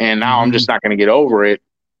 and now I'm just not going to get over it.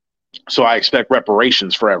 So I expect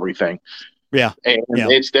reparations for everything. Yeah. And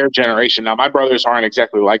it's their generation. Now, my brothers aren't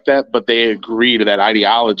exactly like that, but they agree to that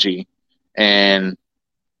ideology. And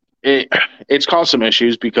it's caused some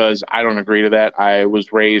issues because I don't agree to that. I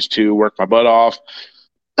was raised to work my butt off.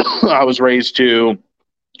 I was raised to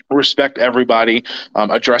respect everybody,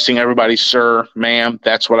 addressing everybody, sir, ma'am.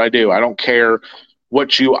 That's what I do. I don't care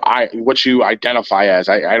what you identify as.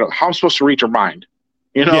 I don't. How I'm supposed to read your mind?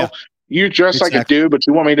 You dress like a dude, but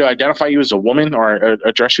you want me to identify you as a woman or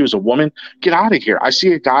address you as a woman? Get out of here. I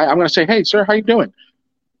see a guy. I'm going to say, hey, sir, how you doing?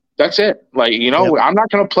 That's it. Like, you know, I'm not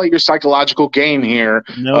going to play your psychological game here.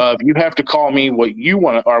 You have to call me what you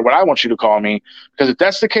want or what I want you to call me. Because if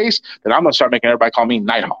that's the case, then I'm going to start making everybody call me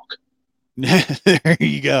Nighthawk. There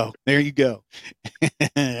you go. There you go.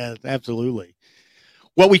 Absolutely.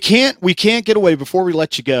 Well, we can't get away before we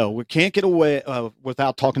let you go. We can't get away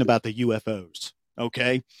without talking about the UFOs.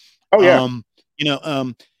 Okay. Oh yeah.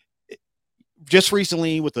 Just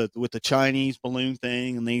recently with the Chinese balloon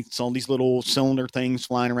thing, and they saw these little cylinder things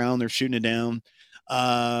flying around. They're shooting it down.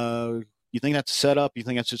 You think that's a setup? You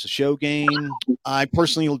think that's just a show game? I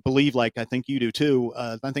personally believe, like I think you do too.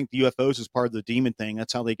 I think the UFOs is part of the demon thing.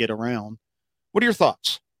 That's how they get around. What are your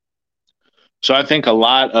thoughts? So I think a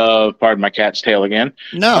lot of, pardon my cat's tail again.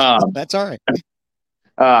 No, that's all right.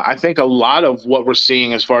 I think a lot of what we're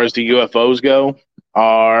seeing as far as the UFOs go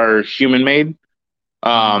are human made.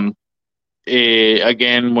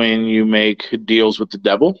 Again, when you make deals with the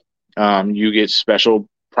devil, you get special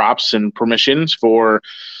props and permissions for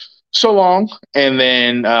so long. And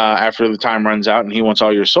then after the time runs out and he wants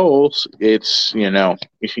all your souls, it's,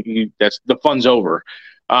 that's the fun's over.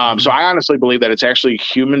 So I honestly believe that it's actually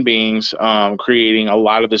human beings creating a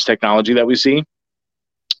lot of this technology that we see.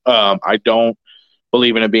 I don't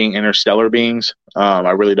believe in it being interstellar beings.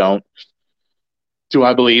 I really don't. Do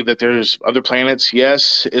I believe that there's other planets?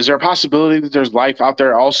 Yes. Is there a possibility that there's life out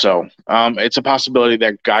there also? It's a possibility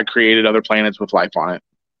that God created other planets with life on it.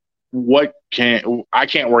 I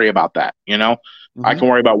can't worry about that, I can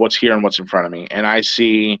worry about what's here and what's in front of me. And I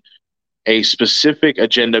see a specific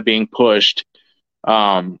agenda being pushed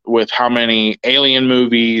with how many alien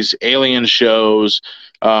movies, alien shows,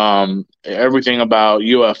 everything about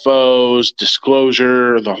UFOs,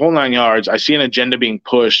 disclosure, the whole 9 yards. I see an agenda being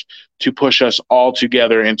pushed to push us all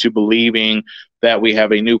together into believing that we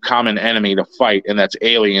have a new common enemy to fight, and that's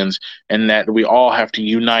aliens, and that we all have to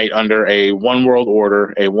unite under a one world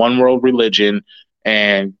order, a one world religion,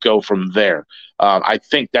 and go from there. I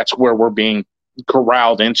think that's where we're being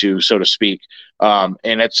corralled into, so to speak. And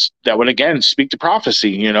that would, again, speak to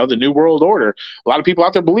prophecy, the New World Order. A lot of people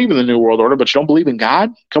out there believe in the New World Order, but you don't believe in God?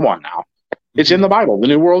 Come on now. It's in the Bible, the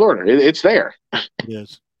New World Order. It's there.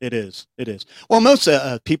 It is. Well, most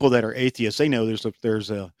people that are atheists, they know there's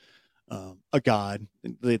a God.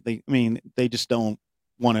 They just don't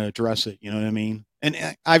want to address it. You know what I mean?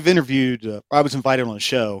 And I've interviewed, I was invited on a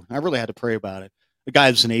show. I really had to pray about it. The guy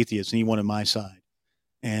was an atheist and he wanted my side.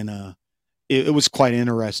 And it was quite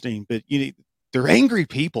interesting, but they're angry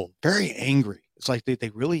people, very angry. It's like they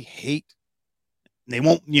really hate. They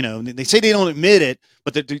won't, they say they don't admit it,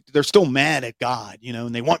 but they're still mad at God,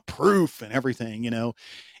 and they want proof and everything,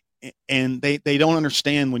 and they don't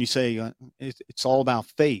understand when you say it's all about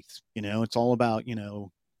faith, it's all about,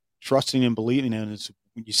 trusting and believing, and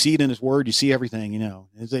you see it in His Word, you see everything,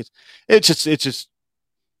 it's just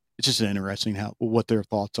interesting what their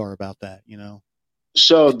thoughts are about that,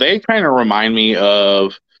 So they kind of remind me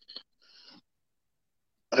of,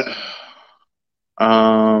 the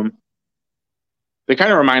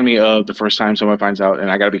first time someone finds out, and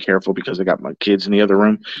I got to be careful because I got my kids in the other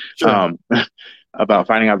room, sure. About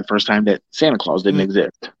finding out the first time that Santa Claus didn't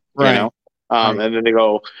exist, right. And then they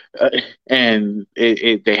go, and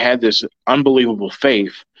they had this unbelievable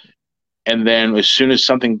faith. And then as soon as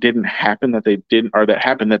something didn't happen that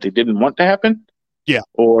happened that they didn't want to happen,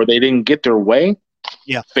 or they didn't get their way,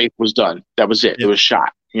 faith was done. That was it. It was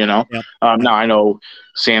shot, Now I know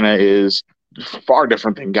Santa is far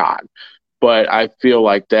different than God, but I feel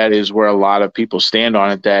like that is where a lot of people stand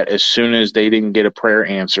on it, that as soon as they didn't get a prayer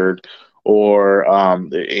answered or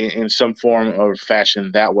in some form or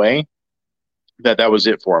fashion that way, that was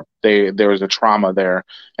it for them. There was a trauma there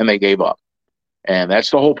and they gave up. And that's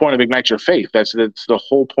the whole point of Ignite Your Faith. That's the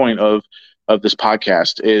whole point of this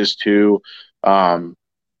podcast, is to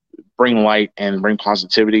bring light and bring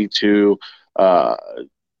positivity to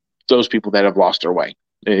those people that have lost their way.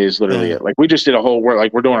 It is literally it. Like, we just did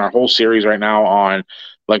we're doing our whole series right now on,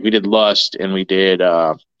 like, we did Lust, and we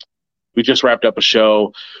just wrapped up a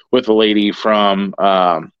show with a lady from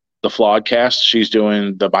the Flawed Cast. She's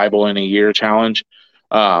doing the Bible in a Year challenge.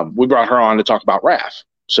 We brought her on to talk about wrath.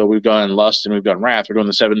 So we've done Lust and we've done Wrath. We're doing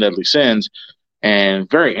the 7 deadly sins, and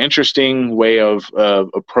very interesting way of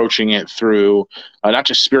approaching it through not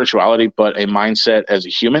just spirituality, but a mindset as a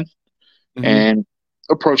human, and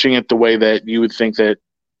approaching it the way that you would think that,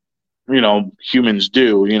 humans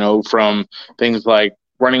do, from things like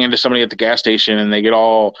running into somebody at the gas station and they get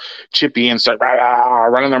all chippy and start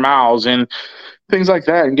running their mouths and things like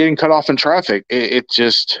that, and getting cut off in traffic. It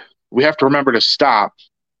just, we have to remember to stop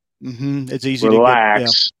It's easy to get,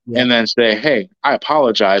 relax, yeah, and then say, "Hey, I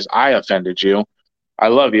apologize. I offended you. I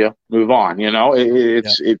love you. Move on." yeah.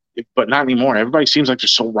 But not anymore. Everybody seems like they're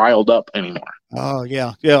so riled up anymore. Oh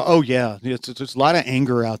yeah, yeah. Oh yeah. There's a lot of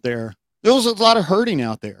anger out there. There's a lot of hurting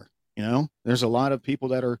out there. There's a lot of people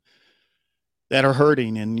that are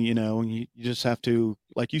hurting, and you just have to,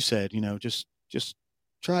 like you said, just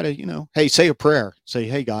try to, hey, say a prayer. Say,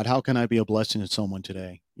 hey, God, how can I be a blessing to someone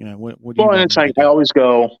today? What do you Well, and want it's me to like I do? always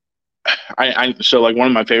go. So like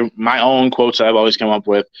one of my own quotes that I've always come up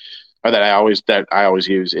with, or that I always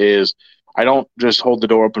use is, I don't just hold the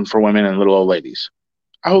door open for women and little old ladies.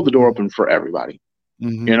 I hold the door Hmm. open for everybody.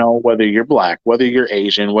 Hmm. Whether you're black, whether you're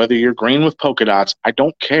Asian, whether you're green with polka dots, I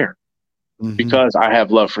don't care, Hmm. because I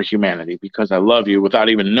have love for humanity, because I love you without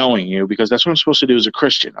even knowing you, because that's what I'm supposed to do as a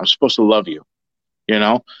Christian. I'm supposed to love you, you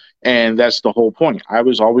know? And that's the whole point. I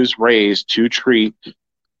was always raised to treat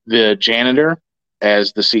the janitor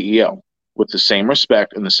as the CEO with the same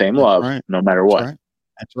respect and the same That's love, right. no matter That's what. right.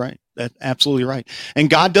 That's right. That's absolutely right. And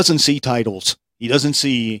God doesn't see titles. He doesn't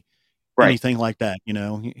see Right. anything like that.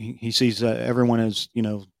 He sees everyone as,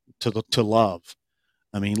 to love.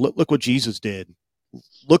 I mean, look what Jesus did.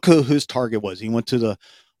 Look who his target was. He went to the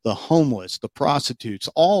homeless, the prostitutes,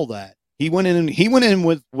 all that. He went in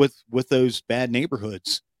with those bad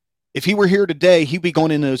neighborhoods. If he were here today, he'd be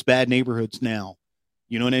going in those bad neighborhoods now.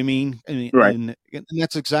 You know what I mean? And Right. and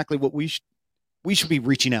that's exactly what we should be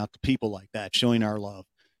reaching out to people like that, showing our love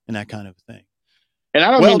and that kind of thing. And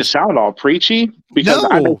I don't mean Well, to sound all preachy, because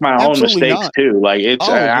I make no, my own absolutely mistakes not. too. Like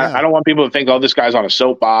Oh I yeah. don't want people to think, oh, this guy's on a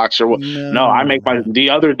soapbox or what. No, I No, make my, no. the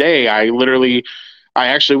other day, I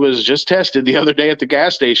actually was just tested the other day at the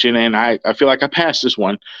gas station, and I feel like I passed this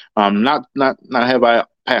one. Not have I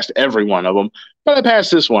passed every one of them, but I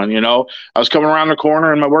passed this one. I was coming around the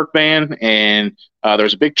corner in my work van, and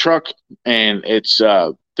there's a big truck, and it's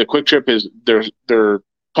the Quick Trip is their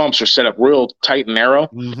pumps are set up real tight and narrow.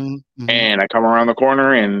 Hmm. Hmm. And I come around the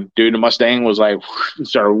corner, and dude, the Mustang was like,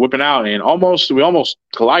 started whipping out, and we almost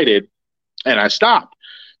collided. And I stopped,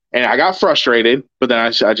 and I got frustrated, but then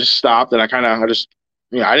I just stopped, and I just,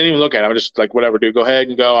 I didn't even look at it. I was just like, whatever, dude, go ahead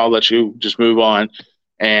and go. I'll let you just move on.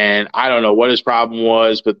 And I don't know what his problem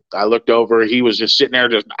was, but I looked over. He was just sitting there,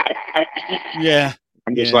 just. Yeah.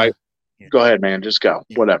 I'm just Yeah. like, go ahead, man, just go,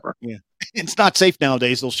 Yeah. whatever. Yeah. It's not safe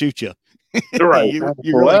nowadays. They'll shoot you. Right. You really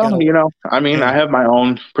got Well, to, I mean, I yeah. have my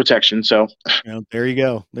own protection, so. There you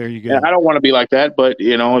go. There you And go. I don't want to be like that, but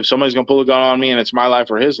if somebody's gonna pull a gun on me and it's my life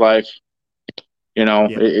or his life, Yeah,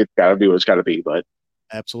 it's got to be what it's got to be. But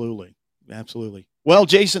absolutely. Absolutely. Well,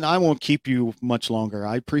 Jason, I won't keep you much longer.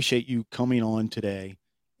 I appreciate you coming on today.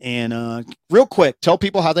 And real quick, tell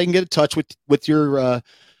people how they can get in touch with your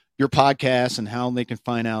podcast and how they can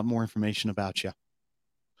find out more information about you.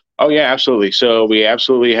 oh yeah, absolutely. So we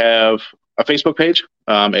absolutely have a Facebook page.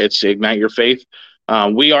 It's Ignite Your Faith.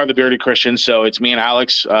 We are the Bearded Christians, so it's me and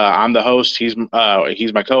Alex. I'm the host. He's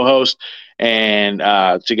my co-host, and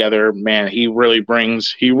together, man, he really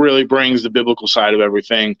brings the biblical side of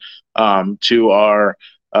everything to our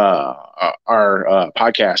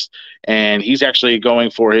podcast. And he's actually going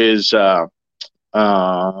for his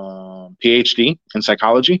PhD in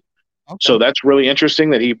psychology. So Okay. that's really interesting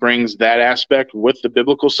that he brings that aspect with the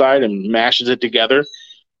biblical side and mashes it together,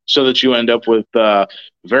 so that you end up with a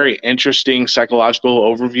very interesting psychological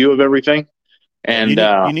overview of everything. Yeah, you And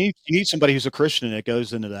need you need you need somebody who's a Christian that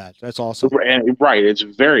goes into that. That's awesome. right, it's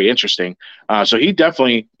very interesting. So he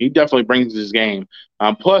definitely brings his game.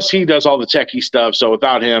 Plus, he does all the techie stuff. So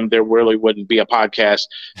without him, there really wouldn't be a podcast.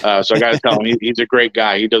 So I got to tell him, he's a great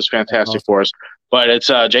guy. He does That's fantastic awesome. for us. But it's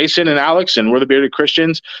Jason and Alex, and we're the Bearded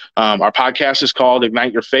Christians. Our podcast is called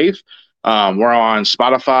Ignite Your Faith. We're on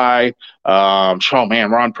Spotify. Oh man,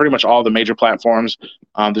 we're on pretty much all the major platforms.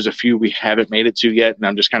 There's a few we haven't made it to yet, and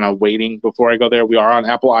I'm just kind of waiting before I go there. We are on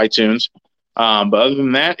Apple iTunes. But other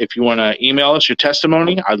than that, if you want to email us your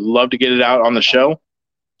testimony, I'd love to get it out on the show.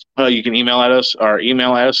 You can email us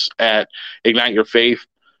at igniteyourfaith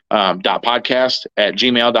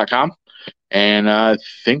 .podcast@gmail.com. And I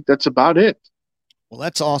think that's about it. Well,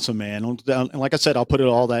 that's awesome, man. And like I said, I'll put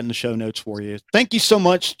all that in the show notes for you. Thank you so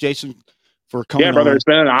much, Jason, for Yeah, coming brother, on. it's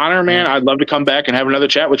been an honor, man. Uh, I'd love to come back and have another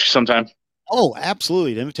chat with you sometime. oh,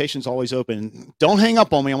 absolutely. The invitation's always open. Don't hang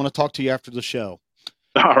up on me. I want to talk to you after the show.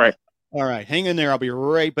 All right. All right. Hang in there. I'll be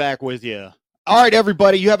right back with you. All right,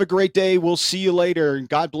 everybody. You have a great day. We'll see you later.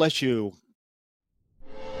 God bless you.